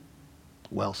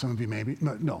 Well, some of you maybe.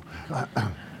 No.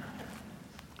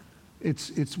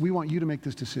 We want you to make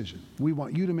this decision. We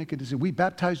want you to make a decision. We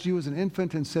baptized you as an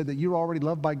infant and said that you're already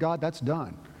loved by God. That's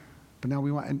done. But now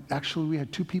and actually we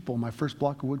had 2 people in my first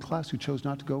block of wood class who chose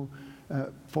not to go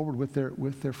forward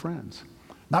with their friends.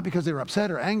 Not because they were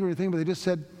upset or angry or anything, but they just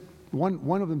said,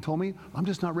 one of them told me, I'm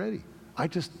just not ready. I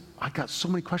got so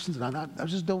many questions and I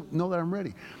just don't know that I'm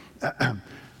ready.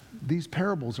 These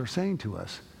parables are saying to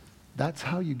us, that's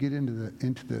how you get into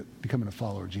the becoming a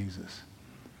follower of Jesus.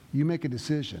 You make a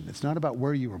decision. It's not about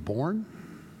where you were born.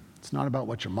 It's not about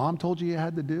what your mom told you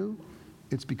had to do.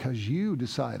 It's because you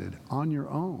decided on your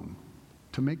own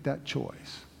to make that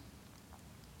choice.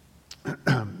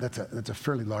 That's a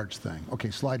fairly large thing.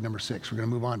 Okay, slide number 6. We're going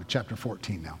to move on to chapter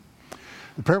 14 now.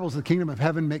 The parables of the kingdom of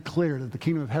heaven make clear that the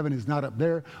kingdom of heaven is not up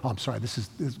there. Oh, I'm sorry, this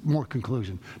is more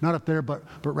conclusion. Not up there, but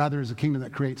rather is a kingdom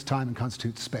that creates time and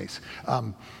constitutes space.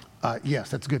 Yes,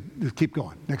 that's good. Keep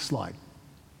going. Next slide.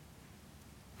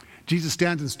 Jesus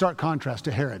stands in stark contrast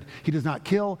to Herod. He does not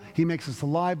kill. He makes us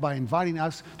alive by inviting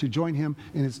us to join him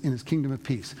in his kingdom of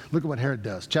peace. Look at what Herod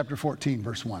does. Chapter 14,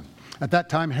 verse 1. At that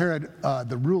time, Herod,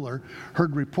 the ruler,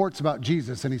 heard reports about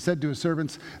Jesus, and he said to his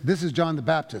servants, this is John the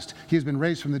Baptist. He has been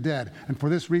raised from the dead, and for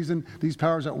this reason, these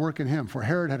powers are at work in him. For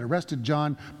Herod had arrested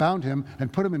John, bound him,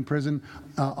 and put him in prison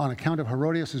on account of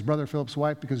Herodias, his brother Philip's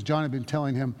wife, because John had been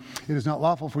telling him, it is not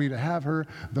lawful for you to have her.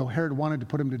 Though Herod wanted to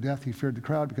put him to death, he feared the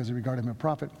crowd because he regarded him a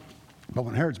prophet. But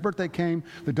when Herod's birthday came,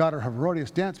 the daughter of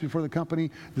Herodias danced before the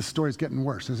company. This story's getting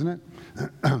worse, isn't it?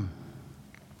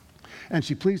 And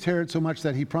she pleased Herod so much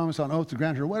that he promised on oath to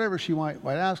grant her whatever she might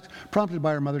ask. Prompted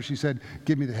by her mother, she said,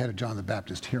 give me the head of John the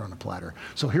Baptist here on a platter.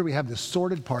 So here we have this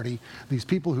sordid party, these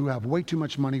people who have way too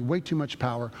much money, way too much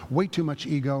power, way too much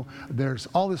ego. There's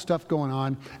all this stuff going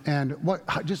on. And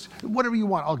just whatever you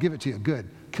want, I'll give it to you. Good.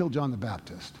 Kill John the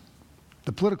Baptist.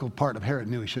 The political part of Herod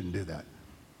knew he shouldn't do that.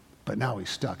 But now he's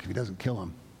stuck. If he doesn't kill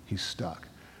him, he's stuck.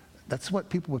 That's what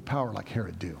people with power like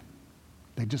Herod do.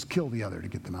 They just kill the other to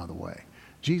get them out of the way.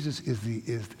 Jesus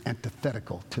is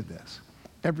antithetical to this.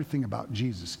 Everything about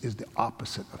Jesus is the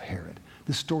opposite of Herod.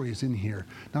 This story is in here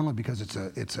not only because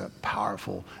it's a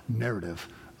powerful narrative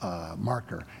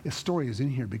marker. This story is in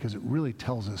here because it really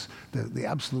tells us the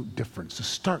absolute difference, the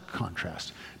stark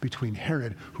contrast between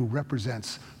Herod, who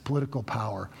represents political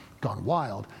power gone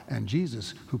wild, and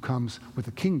Jesus, who comes with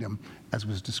a kingdom, as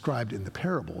was described in the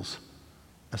parables,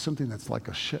 as something that's like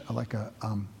a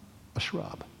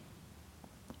shrub.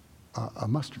 A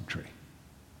mustard tree,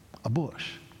 a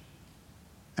bush.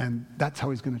 And that's how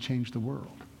he's going to change the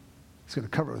world. He's going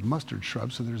to cover it with mustard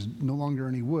shrubs so there's no longer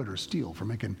any wood or steel for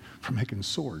making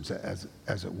swords, as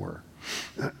it were.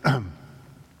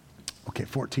 Okay,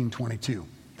 14:22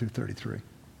 through 33.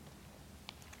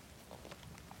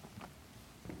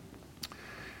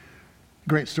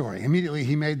 Great story. Immediately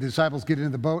he made the disciples get into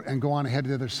the boat and go on ahead to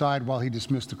the other side while he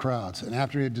dismissed the crowds. And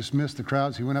after he had dismissed the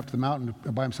crowds, he went up to the mountain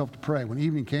by himself to pray. When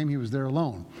evening came, he was there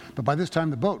alone. But by this time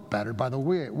the boat, battered by the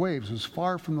waves, was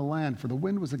far from the land, for the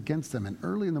wind was against them. And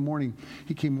early in the morning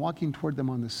he came walking toward them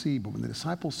on the sea. But when the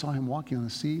disciples saw him walking on the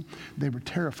sea, they were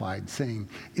terrified, saying,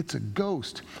 "It's a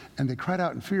ghost." And they cried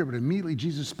out in fear. But immediately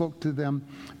Jesus spoke to them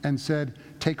and said,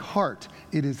 "Take heart,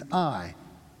 it is I."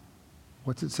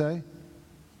 What's it say?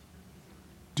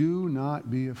 Do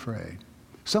not be afraid.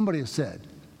 Somebody has said,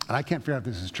 and I can't figure out if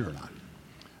this is true or not,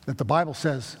 that the Bible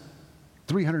says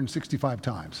 365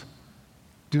 times,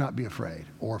 do not be afraid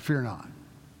or fear not.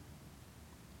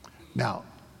 Now,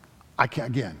 I can't,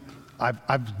 again,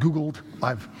 I've Googled,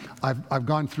 I've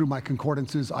gone through my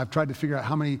concordances, I've tried to figure out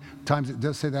how many times it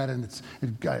does say that, and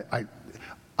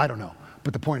I don't know.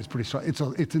 But the point is pretty strong.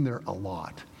 It's in there a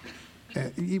lot.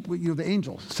 The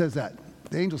angel says that.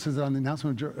 The angel says that on the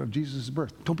announcement of Jesus'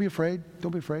 birth. Don't be afraid.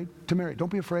 Don't be afraid. To Mary,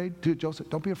 don't be afraid. To Joseph,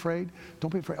 don't be afraid.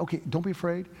 Don't be afraid. Okay, don't be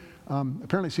afraid.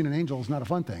 Apparently seeing an angel is not a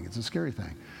fun thing. It's a scary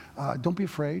thing. Don't be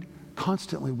afraid.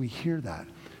 Constantly we hear that.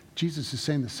 Jesus is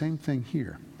saying the same thing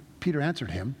here. Peter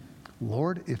answered him,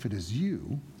 "Lord, if it is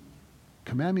you,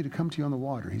 command me to come to you on the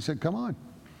water." He said, "Come on."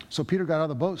 So Peter got out of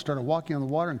the boat, started walking on the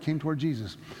water, and came toward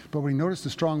Jesus. But when he noticed the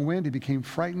strong wind, he became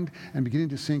frightened, and beginning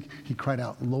to sink, he cried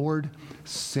out, "Lord,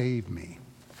 save me."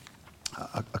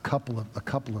 A couple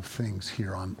of things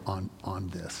here on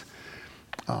this.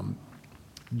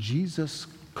 Jesus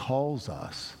calls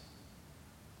us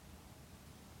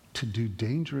to do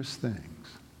dangerous things.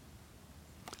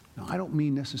 Now, I don't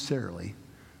mean necessarily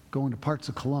go into parts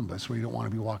of Columbus where you don't want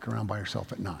to be walking around by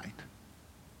yourself at night.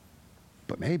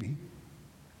 But maybe.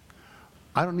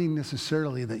 I don't mean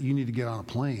necessarily that you need to get on a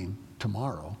plane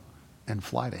tomorrow and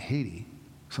fly to Haiti,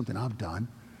 something I've done,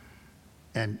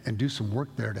 and do some work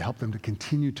there to help them to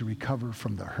continue to recover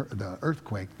from the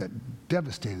earthquake that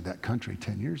devastated that country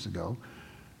 10 years ago.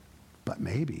 But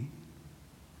maybe.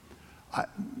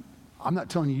 I'm not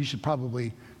telling you you should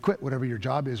probably quit whatever your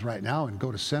job is right now and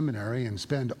go to seminary and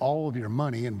spend all of your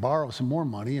money and borrow some more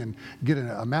money and get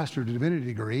a Master of Divinity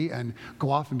degree and go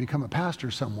off and become a pastor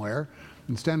somewhere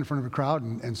and stand in front of a crowd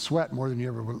and sweat more than you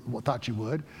ever thought you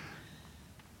would.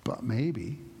 But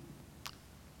maybe.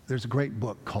 There's a great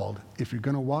book called If You're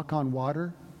Going to Walk on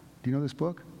Water. Do you know this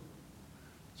book?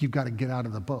 You've got to get out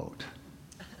of the boat.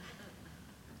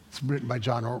 It's written by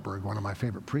John Ortberg, one of my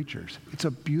favorite preachers. It's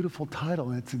a beautiful title,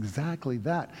 and it's exactly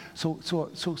that. So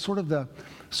sort of the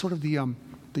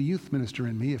youth minister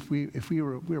in me, if we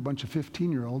were a bunch of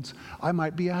 15-year-olds, I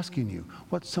might be asking you,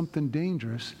 what's something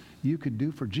dangerous you could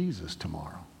do for Jesus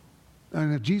tomorrow?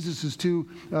 And if Jesus is too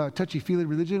touchy-feely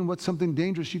religion, what's something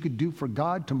dangerous you could do for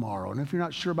God tomorrow? And if you're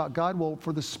not sure about God, well,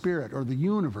 for the Spirit or the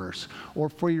universe or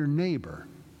for your neighbor.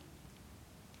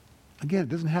 Again, it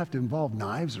doesn't have to involve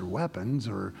knives or weapons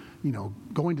or,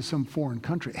 going to some foreign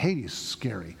country. Haiti is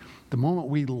scary. The moment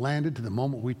we landed to the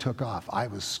moment we took off, I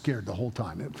was scared the whole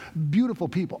time. Beautiful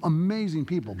people, amazing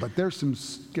people, but there's some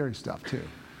scary stuff too.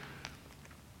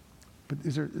 But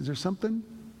is there something?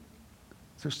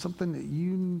 Is there something that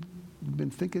you've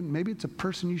been thinking? Maybe it's a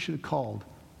person you should have called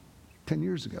 10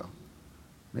 years ago.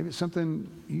 Maybe it's something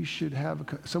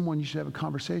someone you should have a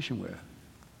conversation with.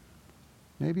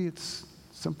 Maybe it's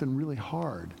something really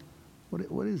hard.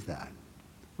 What is that?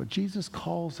 what Jesus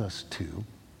calls us to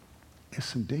is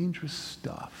some dangerous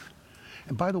stuff.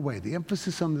 And by the way, the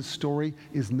emphasis on this story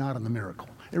is not on the miracle.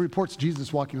 It reports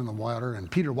Jesus walking on the water and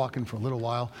Peter walking for a little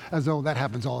while, as though that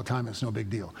happens all the time, it's no big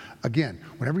deal. Again,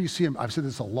 whenever you see I've said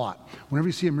this a lot, whenever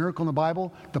you see a miracle in the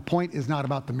Bible, the point is not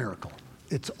about the miracle.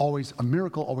 It's always, a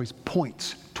miracle always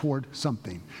points toward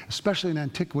something. Especially in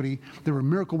antiquity, there were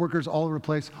miracle workers all over the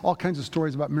place, all kinds of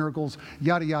stories about miracles,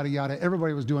 yada, yada, yada.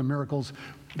 Everybody was doing miracles.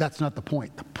 That's not the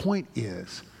point. The point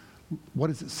is, what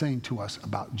is it saying to us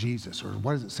about Jesus, or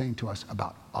what is it saying to us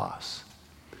about us?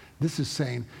 This is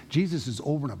saying Jesus is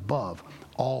over and above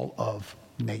all of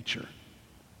nature.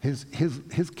 His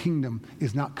kingdom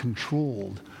is not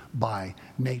controlled by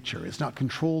nature. It's not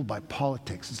controlled by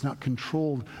politics. It's not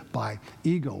controlled by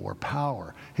ego or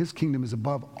power. His kingdom is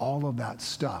above all of that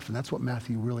stuff, and that's what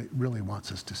Matthew really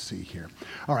wants us to see here.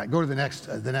 All right, go to the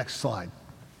next slide,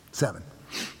 7.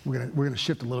 We're gonna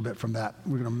shift a little bit from that.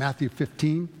 We're going to Matthew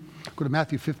 15. Go to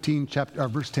Matthew 15,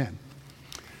 verse 10.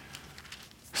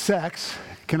 Sex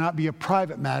cannot be a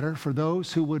private matter for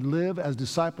those who would live as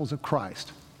disciples of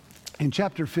Christ. In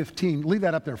chapter 15, leave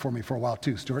that up there for me for a while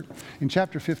too, Stuart. In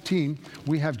chapter 15,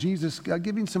 we have Jesus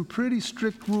giving some pretty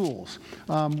strict rules,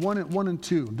 1 and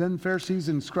 2. Then Pharisees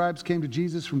and scribes came to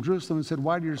Jesus from Jerusalem and said,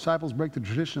 "Why do your disciples break the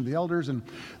tradition of the elders, and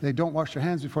they don't wash their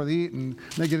hands before they eat?" And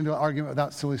they get into an argument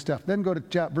about silly stuff. Then go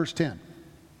to verse 10.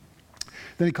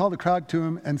 Then he called the crowd to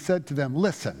him and said to them,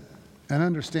 "Listen and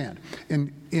understand."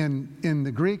 In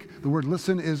the Greek, the word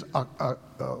listen is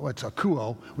it's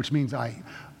akuo, which means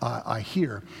I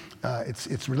hear.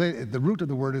 It's related. The root of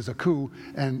the word is aku,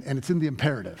 and it's in the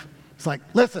imperative. It's like,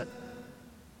 listen.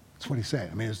 That's what he's saying.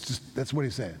 I mean, that's what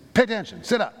he's saying. Pay attention.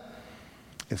 Sit up.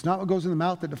 It's not what goes in the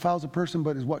mouth that defiles a person,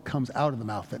 but is what comes out of the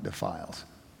mouth that defiles.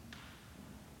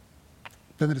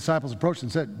 Then the disciples approached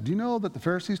and said, "Do you know that the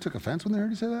Pharisees took offense when they heard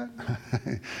you say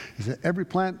that?" He said, "Every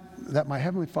plant that my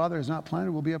heavenly Father has not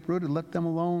planted will be uprooted. Let them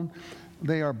alone.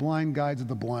 They are blind guides of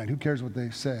the blind. Who cares what they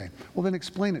say?" Well, then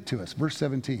explain it to us. Verse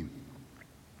 17.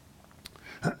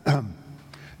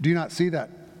 "Do you not see that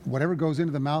whatever goes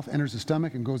into the mouth enters the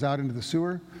stomach and goes out into the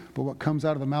sewer? But what comes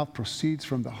out of the mouth proceeds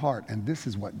from the heart, and this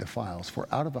is what defiles. For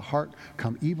out of the heart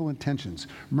come evil intentions,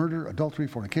 murder, adultery,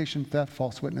 fornication, theft,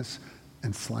 false witness,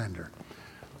 and slander."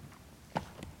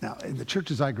 Now, in the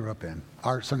churches I grew up in,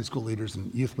 our Sunday school leaders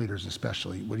and youth leaders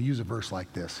especially would use a verse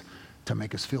like this to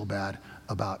make us feel bad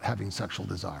about having sexual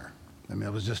desire. I mean,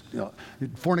 it was just,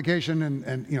 fornication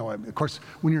and of course,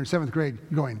 when you're in 7th grade,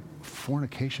 you're going,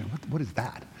 fornication, what is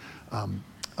that?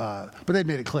 But they'd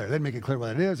made it clear. They'd make it clear what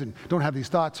it is, and don't have these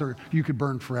thoughts or you could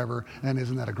burn forever, and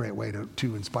isn't that a great way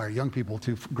to inspire young people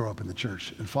to grow up in the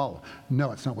church and follow?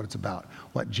 No, it's not what it's about.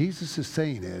 What Jesus is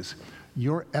saying is,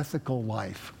 your ethical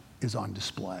life is on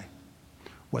display.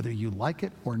 Whether you like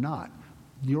it or not,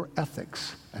 your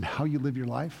ethics and how you live your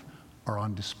life are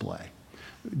on display.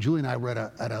 Julie and I were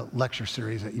at a lecture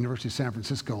series at University of San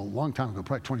Francisco a long time ago,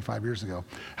 probably 25 years ago.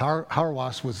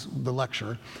 Hauerwas was the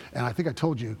lecturer, and I think I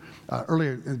told you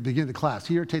earlier at the beginning of the class,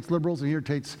 he irritates liberals and he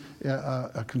irritates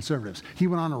conservatives. He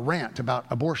went on a rant about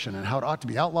abortion and how it ought to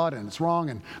be outlawed and it's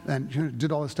wrong, and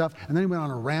did all this stuff. And then he went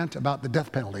on a rant about the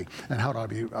death penalty and how it ought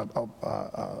to be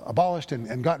abolished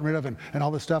and gotten rid of and all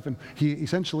this stuff. And he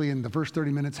essentially, in the first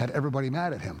 30 minutes, had everybody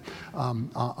mad at him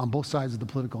on both sides of the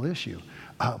political issue.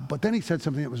 But then he said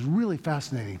something that was really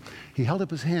fascinating. He held up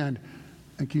his hand,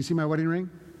 and can you see my wedding ring?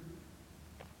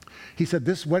 He said,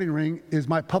 "This wedding ring is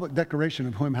my public declaration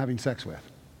of who I'm having sex with."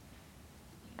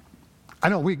 I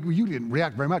know you didn't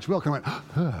react very much. We all kind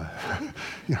of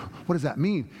went, what does that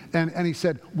mean? And he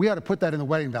said, we ought to put that in the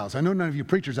wedding vows. I know none of you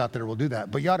preachers out there will do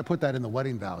that, but you ought to put that in the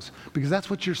wedding vows, because that's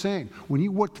what you're saying. When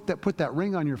you put that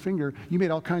ring on your finger, you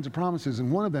made all kinds of promises, and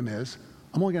one of them is,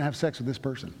 I'm only going to have sex with this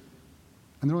person,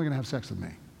 and they're only going to have sex with me.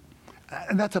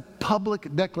 And that's a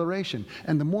public declaration.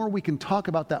 And the more we can talk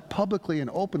about that publicly and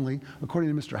openly,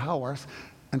 according to Mr. Hauerwas,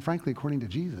 and frankly, according to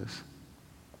Jesus,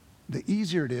 the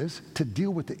easier it is to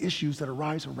deal with the issues that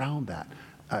arise around that.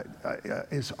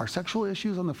 Are sexual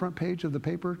issues on the front page of the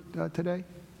paper today?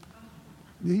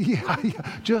 Yeah,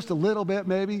 just a little bit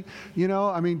maybe.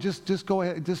 Just go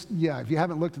ahead. If you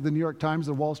haven't looked at the New York Times,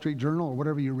 the Wall Street Journal, or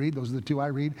whatever you read, those are the two I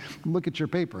read, look at your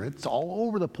paper. It's all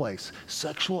over the place.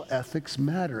 Sexual ethics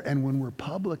matter. And when we're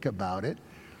public about it,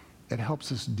 it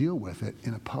helps us deal with it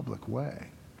in a public way.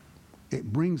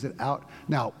 It brings it out.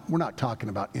 Now, we're not talking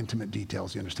about intimate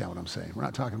details. You understand what I'm saying? We're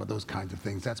not talking about those kinds of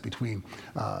things. That's between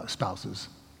spouses,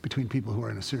 between people who are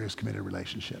in a serious committed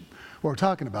relationship. What we're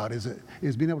talking about is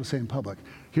being able to say in public,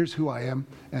 here's who I am,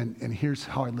 and here's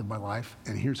how I live my life,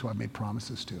 and here's who I've made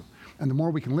promises to. And the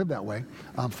more we can live that way,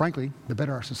 frankly, the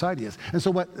better our society is. And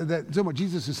so what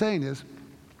Jesus is saying is,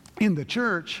 in the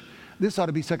church, this ought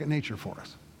to be second nature for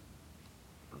us.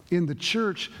 In the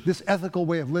church, this ethical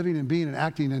way of living and being and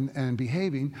acting and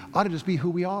behaving ought to just be who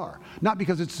we are. Not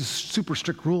because it's the super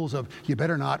strict rules of you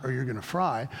better not or you're going to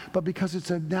fry, but because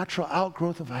it's a natural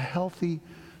outgrowth of a healthy,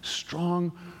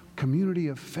 strong community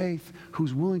of faith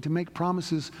who's willing to make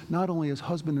promises not only as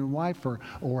husband and wife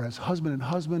or as husband and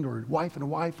husband or wife and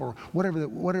wife or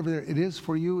whatever it is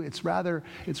for you. It's rather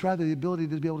the ability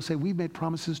to be able to say we've made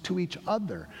promises to each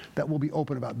other that we'll be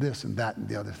open about this and that and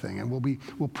the other thing, and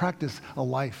we'll practice a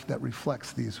life that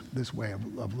reflects this way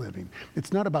of living.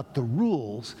 It's not about the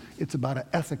rules, it's about an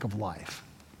ethic of life.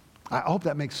 I hope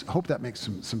that makes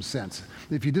some sense.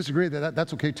 If you disagree,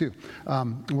 that's okay too.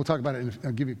 And we'll talk about it and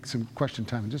I'll give you some question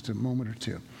time in just a moment or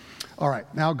two. All right,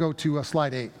 now I'll go to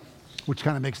slide 8, which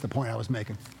kind of makes the point I was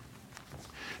making.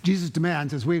 Jesus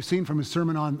demands, as we've seen from his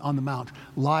Sermon on the Mount,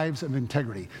 lives of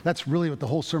integrity. That's really what the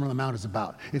whole Sermon on the Mount is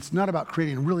about. It's not about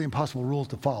creating really impossible rules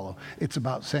to follow. It's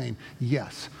about saying,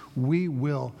 yes, we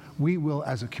will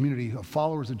as a community of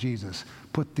followers of Jesus,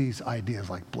 put these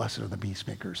ideas like blessed are the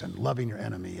peacemakers and loving your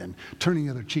enemy and turning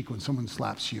the other cheek when someone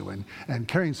slaps you and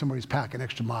carrying somebody's pack an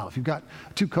extra mile. If you've got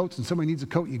 2 coats and somebody needs a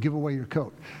coat, you give away your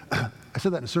coat. I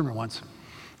said that in a sermon once,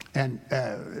 and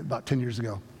about 10 years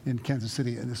ago in Kansas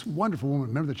City, and this wonderful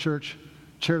woman, member of the church,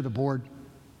 chair of the board,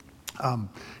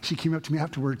 she came up to me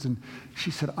afterwards and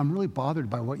she said, I'm really bothered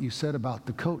by what you said about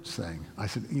the coats thing. I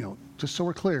said, just so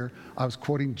we're clear, I was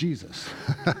quoting Jesus.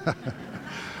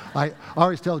 I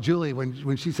always tell Julie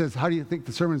when she says, how do you think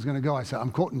the sermon is going to go? I said,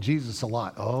 I'm quoting Jesus a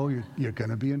lot. Oh, you're going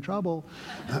to be in trouble.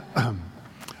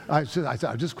 I said,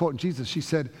 I'm just quoting Jesus. She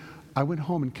said, I went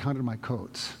home and counted my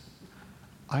coats.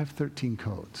 I have 13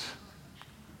 coats.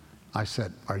 I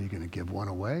said, are you going to give one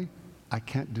away? I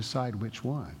can't decide which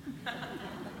one.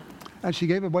 And she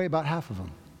gave away about half of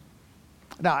them.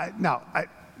 Now,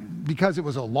 because it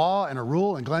was a law and a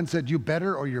rule, and Glenn said, you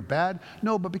better or you're bad.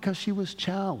 No, but because she was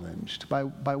challenged by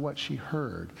what she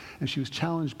heard. And she was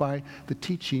challenged by the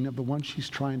teaching of the one she's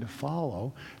trying to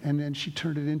follow. And then she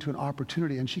turned it into an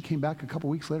opportunity. And she came back a couple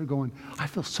weeks later going, I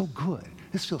feel so good.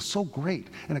 This feels so great.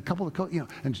 And a couple of,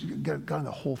 and she got on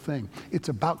the whole thing. It's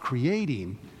about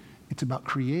creating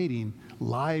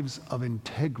lives of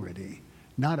integrity,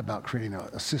 not about creating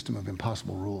a system of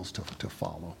impossible rules to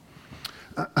follow.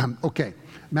 Okay,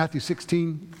 Matthew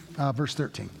 16, verse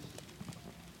 13.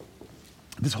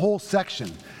 This whole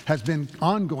section has been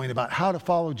ongoing about how to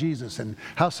follow Jesus and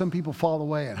how some people fall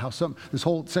away and this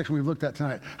whole section we've looked at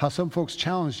tonight, how some folks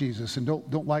challenge Jesus and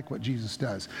don't like what Jesus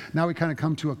does. Now we kind of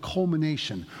come to a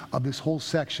culmination of this whole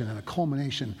section and a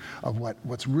culmination of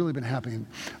what's really been happening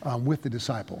with the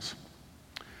disciples.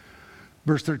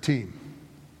 Verse 13.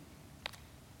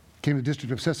 Came to the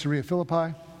district of Caesarea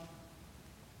Philippi.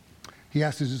 He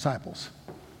asked his disciples,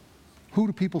 who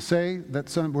do people say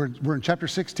that we're in chapter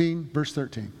 16, verse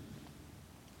 13.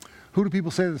 Who do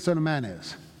people say the Son of Man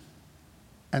is?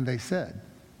 And they said,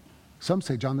 some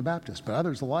say John the Baptist, but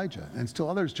others Elijah, and still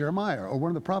others Jeremiah or one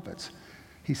of the prophets.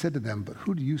 He said to them, but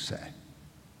who do you say?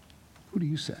 Who do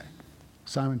you say?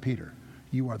 Simon Peter,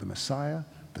 you are the Messiah,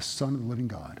 the Son of the living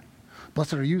God.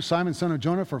 Blessed are you, Simon, son of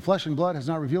Jonah, for flesh and blood has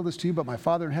not revealed this to you, but my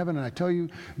Father in heaven. And I tell you,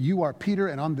 you are Peter,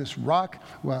 and on this rock,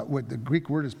 what the Greek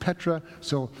word is Petra.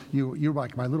 So you're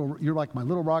like my little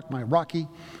rock, my rocky.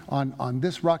 On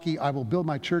this rocky, I will build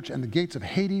my church, and the gates of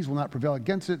Hades will not prevail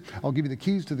against it. I'll give you the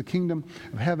keys to the kingdom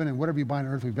of heaven, and whatever you bind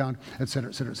on earth will be bound, et cetera,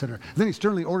 et cetera, et cetera. Then he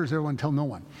sternly orders everyone to tell no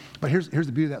one. But here's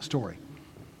the beauty of that story.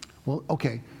 Well,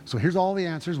 okay, so here's all the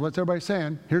answers. What's everybody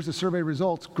saying? Here's the survey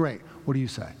results. Great. What do you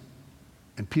say?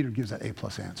 And Peter gives that A+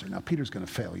 answer. Now, Peter's going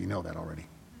to fail. You know that already.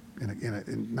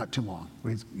 In not too long.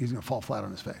 He's going to fall flat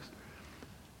on his face.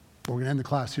 But we're going to end the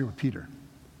class here with Peter.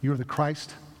 You are the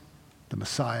Christ, the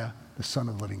Messiah, the Son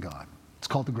of the living God. It's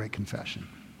called the Great Confession.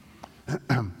 Look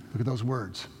at those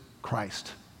words.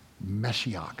 Christ,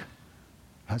 Meshiach,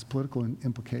 has political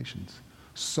implications.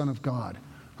 Son of God.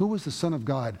 Who was the Son of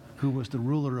God who was the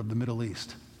ruler of the Middle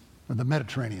East, or the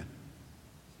Mediterranean?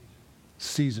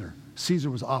 Caesar.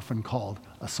 Caesar was often called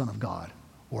a son of God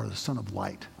or the son of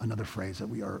light, another phrase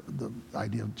that the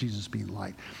idea of Jesus being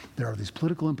light. There are these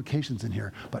political implications in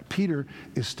here, but Peter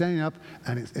is standing up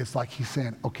and it's like he's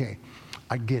saying, okay,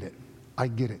 I get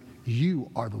it. You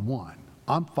are the one.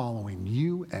 I'm following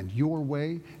you and your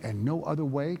way and no other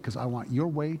way because I want your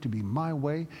way to be my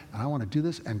way and I want to do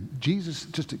this. And Jesus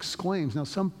just exclaims. Now,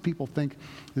 some people think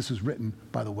this was written,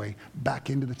 by the way,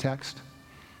 back into the text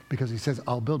because he says,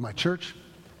 I'll build my church.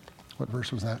 What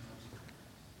verse was that?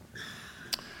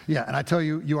 Yeah, and I tell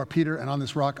you, you are Peter, and on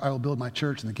this rock I will build my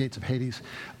church, and the gates of Hades.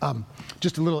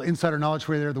 Just a little insider knowledge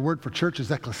for you there. The word for church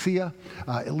is ecclesia.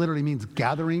 It literally means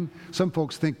gathering. Some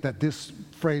folks think that this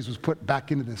phrase was put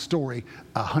back into the story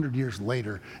 100 years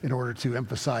later in order to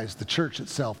emphasize the church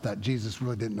itself, that Jesus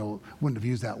really wouldn't have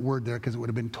used that word there because it would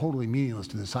have been totally meaningless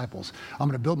to the disciples. I'm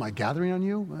going to build my gathering on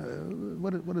you?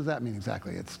 What does that mean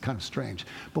exactly? It's kind of strange.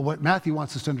 But what Matthew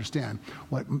wants us to understand,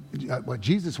 what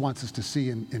Jesus wants us to see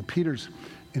in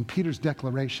Peter's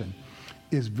declaration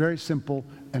is very simple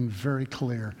and very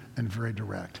clear and very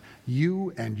direct.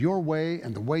 You and your way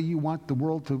and the way you want the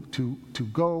world to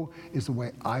go is the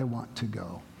way I want to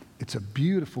go. It's a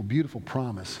beautiful, beautiful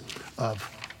promise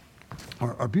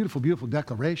or beautiful, beautiful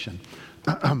declaration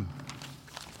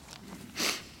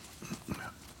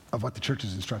of what the church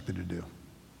is instructed to do,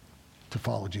 to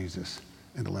follow Jesus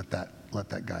and to let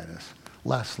that guide us.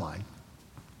 Last slide.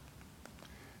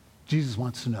 Jesus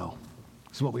wants to know.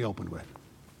 This is what we opened with.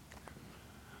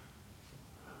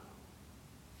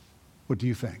 What do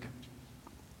you think?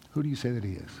 Who do you say that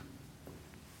he is?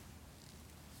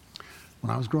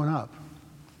 When I was growing up,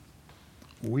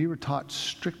 we were taught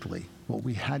strictly what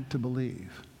we had to believe.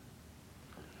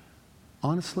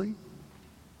 Honestly,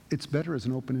 it's better as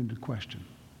an open-ended question.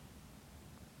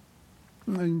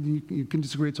 I mean, you can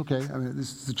disagree, it's okay. I mean,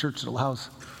 this is the church that allows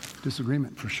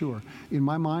disagreement for sure. In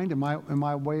my mind, in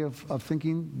my way of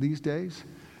thinking these days,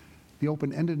 the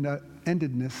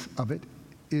open-endedness of it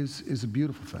is a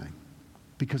beautiful thing,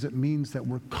 because it means that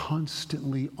we're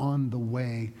constantly on the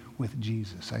way with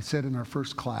Jesus. I said in our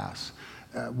first class,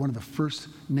 one of the first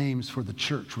names for the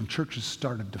church when churches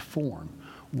started to form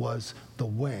was the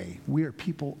way. We are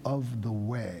people of the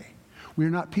way. We are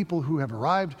not people who have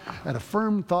arrived at a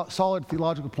firm, solid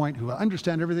theological point, who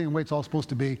understand everything and the way it's all supposed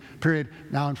to be, period,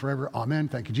 now and forever, amen.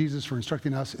 Thank you, Jesus, for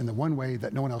instructing us in the one way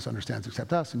that no one else understands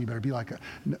except us, and you better be like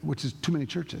which is too many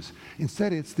churches.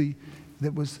 Instead,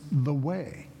 that was the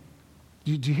way.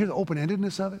 Do you hear the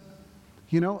open-endedness of it?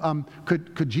 You know,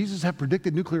 could Jesus have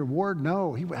predicted nuclear war?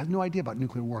 No, he had no idea about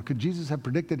nuclear war. Could Jesus have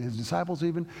predicted, his disciples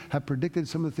even, have predicted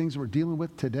some of the things that we're dealing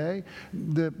with today?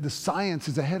 The science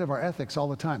is ahead of our ethics all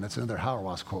the time. That's another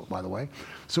Hauerwas quote, by the way.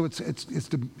 So it's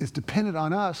dependent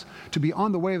on us to be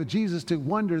on the way with Jesus, to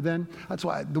wonder then, that's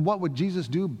why what would Jesus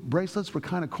do? Bracelets were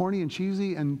kind of corny and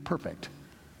cheesy and perfect,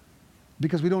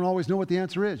 because we don't always know what the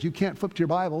answer is. You can't flip to your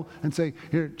Bible and say,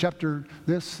 here, chapter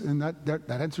this, and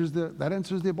that answers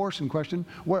the abortion question.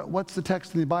 What's the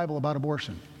text in the Bible about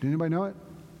abortion? Did anybody know it?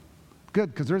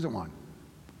 Good, because there isn't one.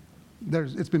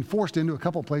 It's been forced into a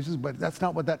couple places, but that's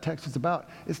not what that text is about.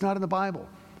 It's not in the Bible.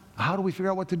 How do we figure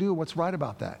out what to do? What's right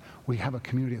about that? We have a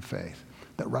community of faith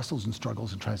that wrestles and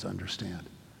struggles and tries to understand.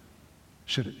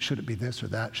 Should it be this or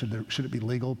that? Should it be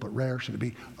legal but rare? Should it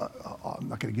be? I'm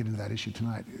not going to get into that issue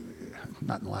tonight,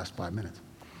 not in the last 5 minutes.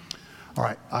 All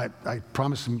right, I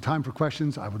promised some time for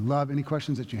questions. I would love any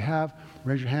questions that you have.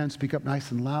 Raise your hand, speak up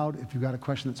nice and loud if you've got a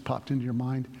question that's popped into your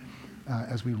mind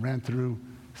as we ran through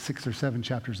 6 or 7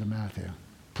 chapters of Matthew.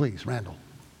 Please, Randall.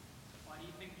 Why do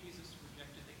you think Jesus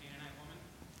rejected the Canaanite woman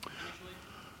initially,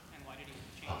 and why did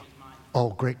he change his mind? Oh,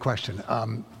 great question.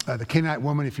 The Canaanite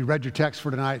woman, if you read your text for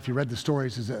tonight, if you read the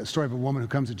stories, is a story of a woman who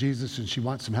comes to Jesus and she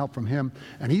wants some help from him,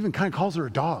 and he even kind of calls her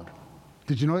a dog.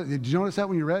 Did you notice that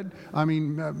when you read? I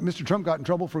mean, Mr. Trump got in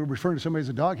trouble for referring to somebody as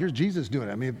a dog. Here's Jesus doing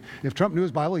it. I mean, if Trump knew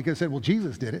his Bible, he could have said, well,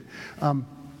 Jesus did it.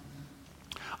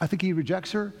 I think he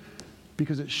rejects her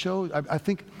because it shows, I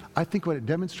think what it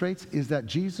demonstrates is that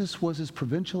Jesus was as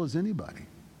provincial as anybody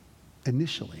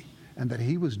initially, and that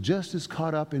he was just as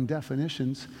caught up in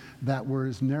definitions that were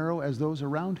as narrow as those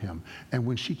around him. And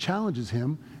when she challenges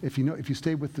him, if you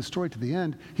stay with the story to the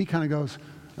end, he kind of goes,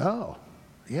 oh,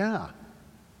 yeah,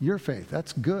 your faith,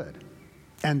 that's good.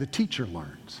 And the teacher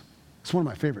learns. It's one of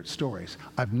my favorite stories.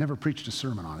 I've never preached a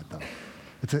sermon on it, though.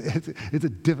 It's a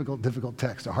difficult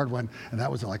text, a hard one, and that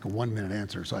was like a 1-minute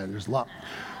answer. So there's a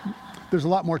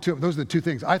lot more to it. Those are the two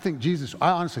things. I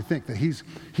honestly think that he's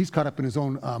caught up in his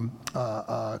own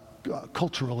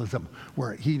culturalism,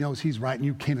 where he knows he's right and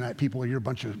you Canaanite people, you're a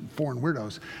bunch of foreign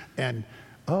weirdos. And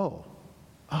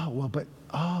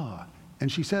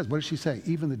and she says, what does she say?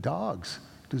 Even the dogs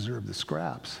deserve the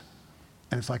scraps.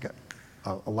 And it's like a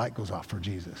light goes off for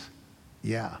Jesus.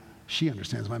 Yeah, she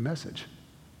understands my message.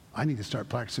 I need to start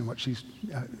practicing what she's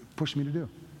pushing me to do.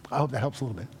 I hope that helps a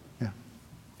little bit. Yeah.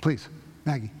 Please,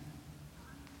 Maggie.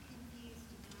 Confused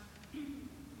about in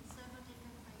several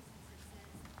different places it says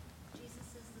Jesus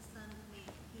is the Son of Man.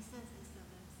 He says this of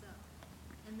himself.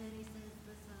 And then he says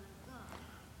the Son of God.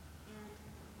 And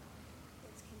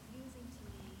it's confusing to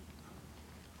me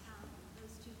how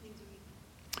those two things are equal.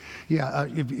 Yeah,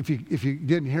 if you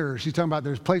didn't hear her, she's talking about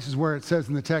there's places where it says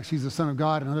in the text he's the Son of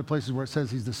God and other places where it says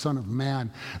he's the Son of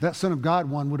Man. That Son of God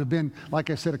one would have been, like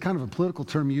I said, a kind of a political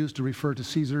term used to refer to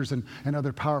Caesars and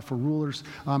other powerful rulers.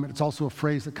 It's also a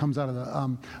phrase that comes out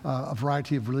of a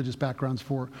variety of religious backgrounds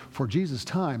for Jesus'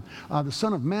 time. The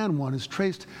Son of Man one is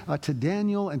traced to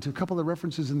Daniel and to a couple of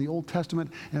references in the Old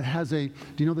Testament, and it has do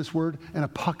you know this word? An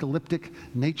apocalyptic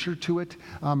nature to it.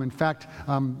 In fact,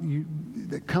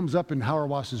 it comes up in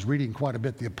Hauerwas's reading quite a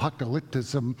bit, the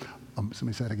apocalypticism,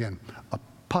 somebody say it again,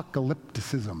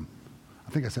 apocalypticism,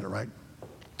 I think I said it right,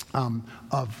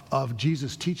 of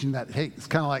Jesus teaching that, hey, it's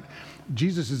kind of like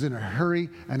Jesus is in a hurry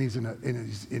and he's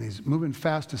moving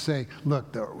fast to say,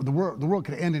 look, the world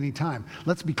could end any time.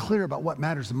 Let's be clear about what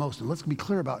matters the most, and let's be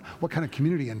clear about what kind of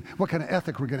community and what kind of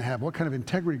ethic we're going to have, what kind of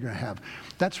integrity we're going to have.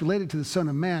 That's related to the Son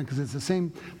of Man because it's the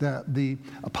same, the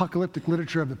apocalyptic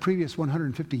literature of the previous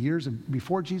 150 years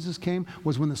before Jesus came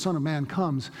was when the Son of Man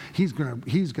comes, he's going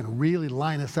to really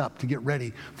line us up to get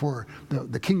ready for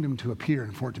the kingdom to appear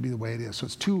and for it to be the way it is. So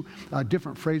it's two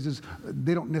different phrases.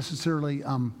 They don't necessarily,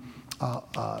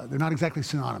 they're not exactly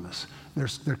synonymous.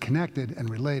 They're connected and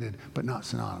related, but not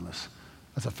synonymous.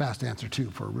 That's a fast answer, too,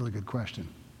 for a really good question.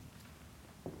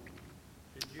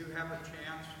 Did you have a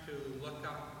chance to look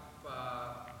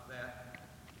up that?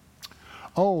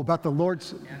 Oh, about the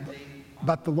Lord's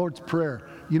Prayer.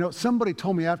 You know, somebody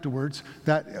told me afterwards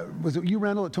that, was it you,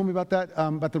 Randall, that told me about that?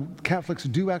 About the Catholics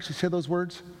do actually say those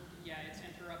words? Yeah, it's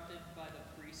interrupted by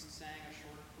the priest saying a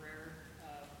short prayer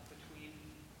between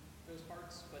those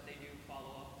parts, but they do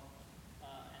follow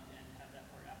up and have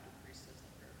that part after the priest says the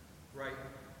prayer. Right,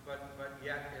 but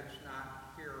yet it's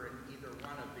not here in either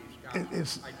one of these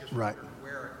gospels. I just right. wondered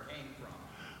where it came from.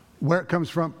 Where it comes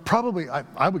from, probably,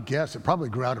 I would guess, it probably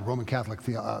grew out of Roman Catholic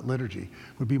liturgy,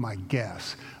 would be my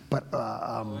guess. But So it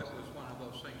was one of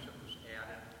those things that was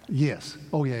added. yes.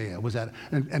 Oh, yeah, it was added.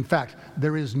 And in fact,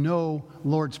 there is no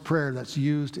Lord's Prayer that's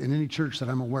used in any church that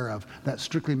I'm aware of that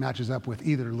strictly matches up with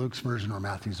either Luke's version or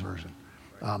Matthew's version.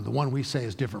 The one we say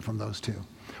is different from those two.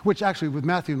 Which actually, with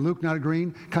Matthew and Luke not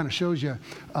agreeing, kind of shows you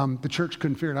the church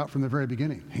couldn't figure it out from the very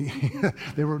beginning.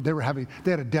 They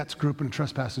had a debts group and a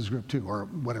trespasses group too, or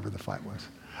whatever the fight was.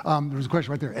 There was a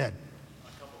question right there, Ed.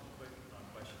 A couple of quick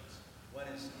questions. One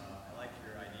is, I like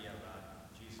your idea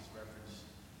about Jesus' reference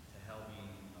to hell being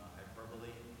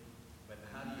hyperbole, but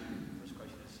first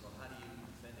question is, well, how do you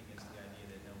defend against the idea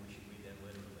that, no, we should read that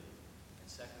literally? And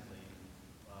secondly,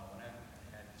 when I've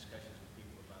had discussions with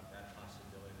people about that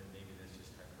possibility that maybe that's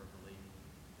just hyperbole,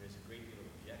 there's a great deal of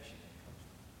objection that comes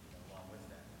along with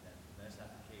that. That that's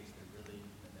not the case. That we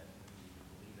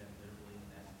believe that literally,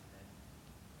 and that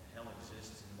hell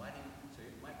exists. And so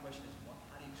my question is,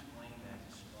 how do you explain that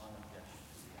strong objection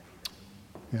to the idea that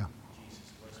Yeah.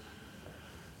 Jesus was?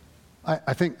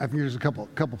 I think there's a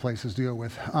couple places to go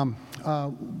with.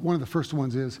 One of the first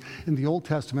ones is in the Old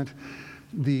Testament.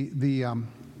 This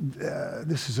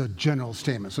is a general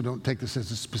statement, so don't take this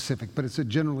as a specific, but it's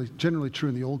generally true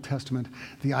in the Old Testament.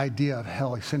 The idea of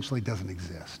hell essentially doesn't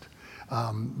exist.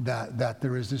 That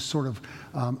there is this sort of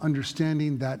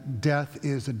understanding that death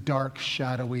is a dark,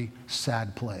 shadowy,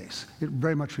 sad place. It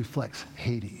very much reflects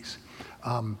Hades.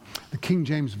 The King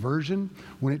James Version,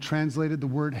 when it translated the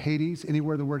word Hades,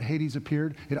 anywhere the word Hades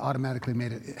appeared, it automatically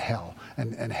made it hell.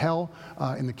 And hell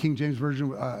in the King James Version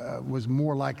was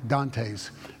more like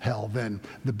Dante's hell than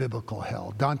the biblical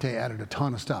hell. Dante added a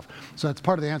ton of stuff. So that's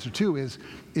part of the answer too, is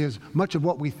much of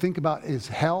what we think about is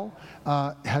hell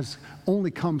has only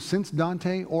come since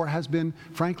Dante, or has been,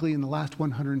 frankly, in the last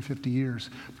 150 years,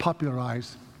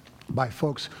 popularized by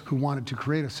folks who wanted to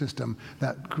create a system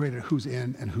that created who's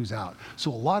in and who's out.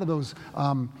 So a lot of those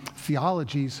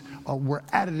theologies were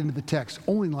added into the text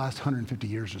only in the last 150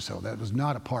 years or so. That was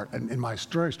not a part, in my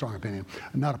very strong opinion,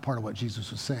 not a part of what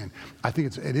Jesus was saying. I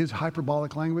think it is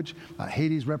hyperbolic language.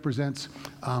 Hades represents,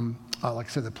 like I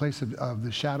said, the place of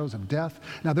the shadows of death.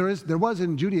 Now there was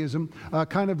in Judaism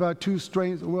kind of two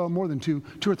strains, well, more than two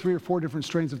or three or four different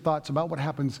strains of thoughts about what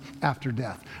happens after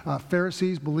death.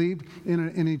 Pharisees believed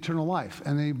in eternal life,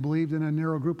 and they believed in a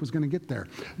narrow group was going to get there.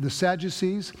 The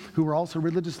Sadducees, who were also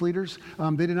religious leaders,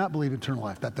 they did not believe in eternal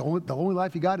life. That the only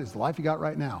life you got is the life you got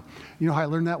right now. You know how I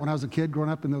learned that when I was a kid growing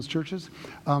up in those churches?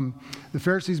 The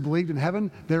Pharisees believed in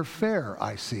heaven. They're fair,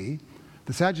 I see.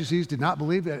 The Sadducees did not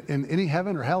believe in any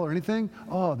heaven or hell or anything.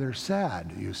 Oh, they're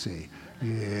sad, you see.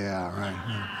 Yeah, right.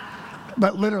 Yeah.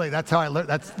 But literally, that's how I learned.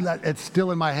 It's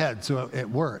still in my head, so it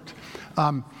worked.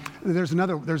 There's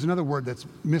another word that's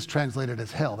mistranslated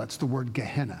as hell. That's the word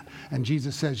Gehenna. And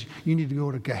Jesus says you need to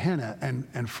go to Gehenna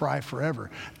and fry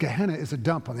forever. Gehenna is a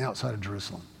dump on the outside of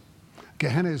Jerusalem.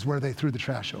 Gehenna is where they threw the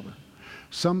trash over.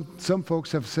 Some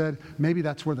folks have said maybe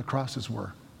that's where the crosses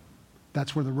were.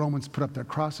 That's where the Romans put up their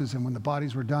crosses, and when the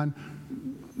bodies were done,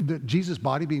 Jesus'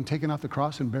 body being taken off the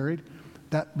cross and buried,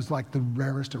 that was like the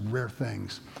rarest of rare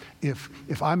things.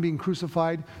 If I'm being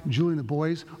crucified, Julie and the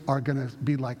boys are going to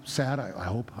be like sad, I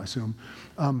hope, I assume.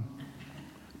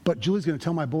 But Julie's going to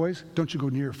tell my boys, don't you go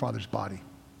near your father's body,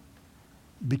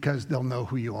 because they'll know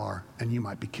who you are and you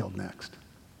might be killed next.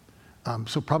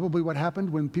 So probably what happened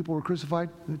when people were crucified,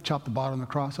 they chopped the bottom of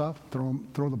the cross off,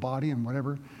 throw the body and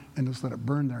whatever, and just let it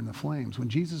burn there in the flames. When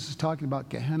Jesus is talking about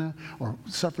Gehenna or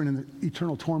suffering in the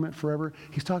eternal torment forever,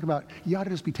 he's talking about you ought to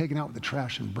just be taken out with the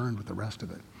trash and burned with the rest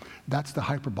of it. That's the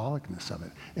hyperbolicness of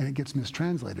it, and it gets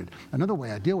mistranslated. Another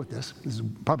way I deal with this is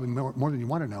probably more than you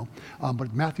want to know,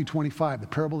 but Matthew 25, the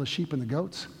parable of the sheep and the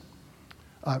goats.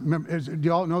 Remember, do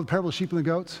you all know the parable of the sheep and the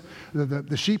goats?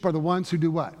 The sheep are the ones who do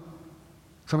what?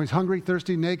 Somebody's hungry,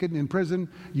 thirsty, naked, in prison,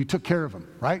 you took care of them,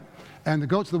 right? And the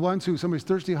goats are the ones who somebody's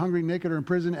thirsty, hungry, naked, or in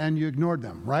prison, and you ignored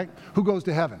them, right? Who goes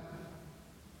to heaven?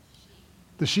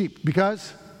 The sheep,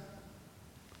 because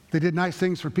they did nice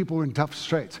things for people who were in tough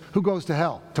straits. Who goes to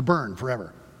hell? To burn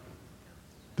forever.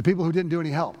 The people who didn't do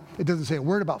any help. It doesn't say a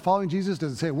word about following Jesus,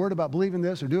 doesn't say a word about believing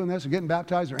this or doing this or getting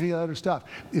baptized or any other stuff.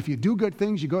 If you do good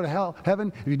things, you go to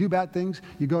heaven. If you do bad things,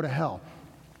 you go to hell.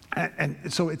 And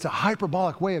so it's a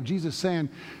hyperbolic way of Jesus saying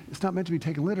it's not meant to be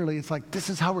taken literally. It's like this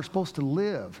is how we're supposed to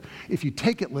live. If you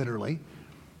take it literally,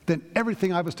 then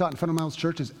everything I was taught in Fundamentalist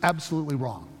Church is absolutely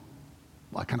wrong.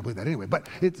 Well, I kind of believe that anyway. But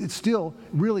it's still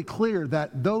really clear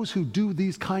that those who do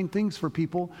these kind things for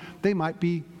people, they might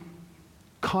be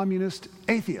communist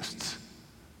atheists.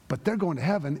 But they're going to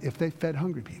heaven if they fed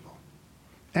hungry people.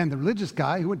 And the religious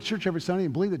guy who went to church every Sunday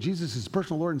and believed that Jesus is his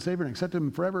personal Lord and Savior and accepted him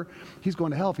forever, he's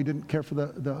going to hell if he didn't care for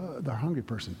the hungry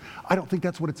person. I don't think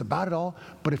that's what it's about at all,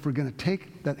 but if we're going to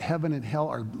take that heaven and hell,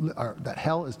 or that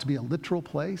hell is to be a literal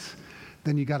place,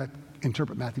 then you got to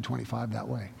interpret Matthew 25 that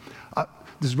way. I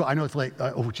know it's late,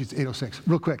 it's 8:06.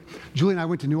 Real quick, Julie and I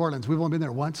went to New Orleans. We've only been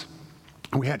there once.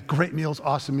 We had great meals,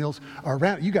 awesome meals.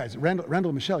 You guys, Randall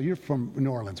and Michelle, you're from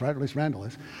New Orleans, right? Or at least Randall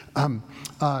is.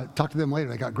 Talk to them later.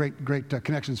 They got great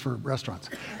connections for restaurants.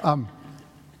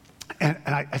 And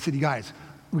I said, you guys,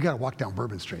 we got to walk down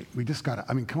Bourbon Street. We just got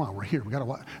to, come on, we're here. We got to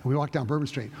walk. We walk down Bourbon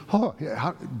Street. Oh,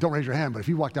 yeah, don't raise your hand, but if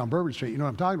you walk down Bourbon Street, you know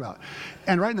what I'm talking about.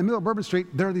 And right in the middle of Bourbon Street,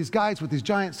 there are these guys with these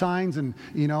giant signs and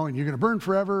you're going to burn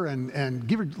forever and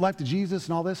give your life to Jesus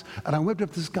and all this. And I whipped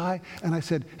up this guy and I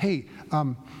said, hey,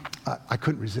 I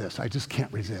couldn't resist. I just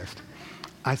can't resist.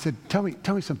 I said, tell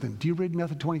me something. Do you read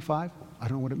Matthew 25? I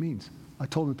don't know what it means. I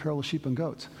told him the parable of sheep and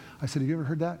goats. I said, have you ever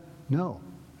heard that? No.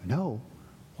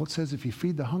 Well, it says if you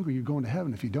feed the hungry, you're going to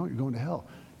heaven. If you don't, you're going to hell.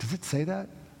 Does it say that?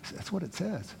 That's what it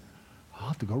says. I'll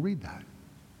have to go read that.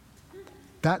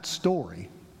 That story,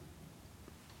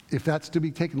 if that's to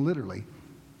be taken literally,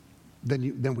 then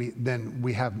you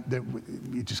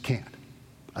just can't.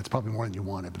 That's probably more than you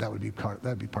wanted, but that'd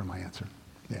be part of my answer.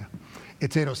 Yeah.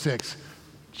 It's 8:06.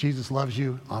 Jesus loves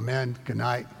you. Amen. Good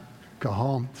night. Go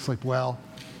home. Sleep well.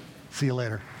 See you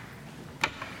later.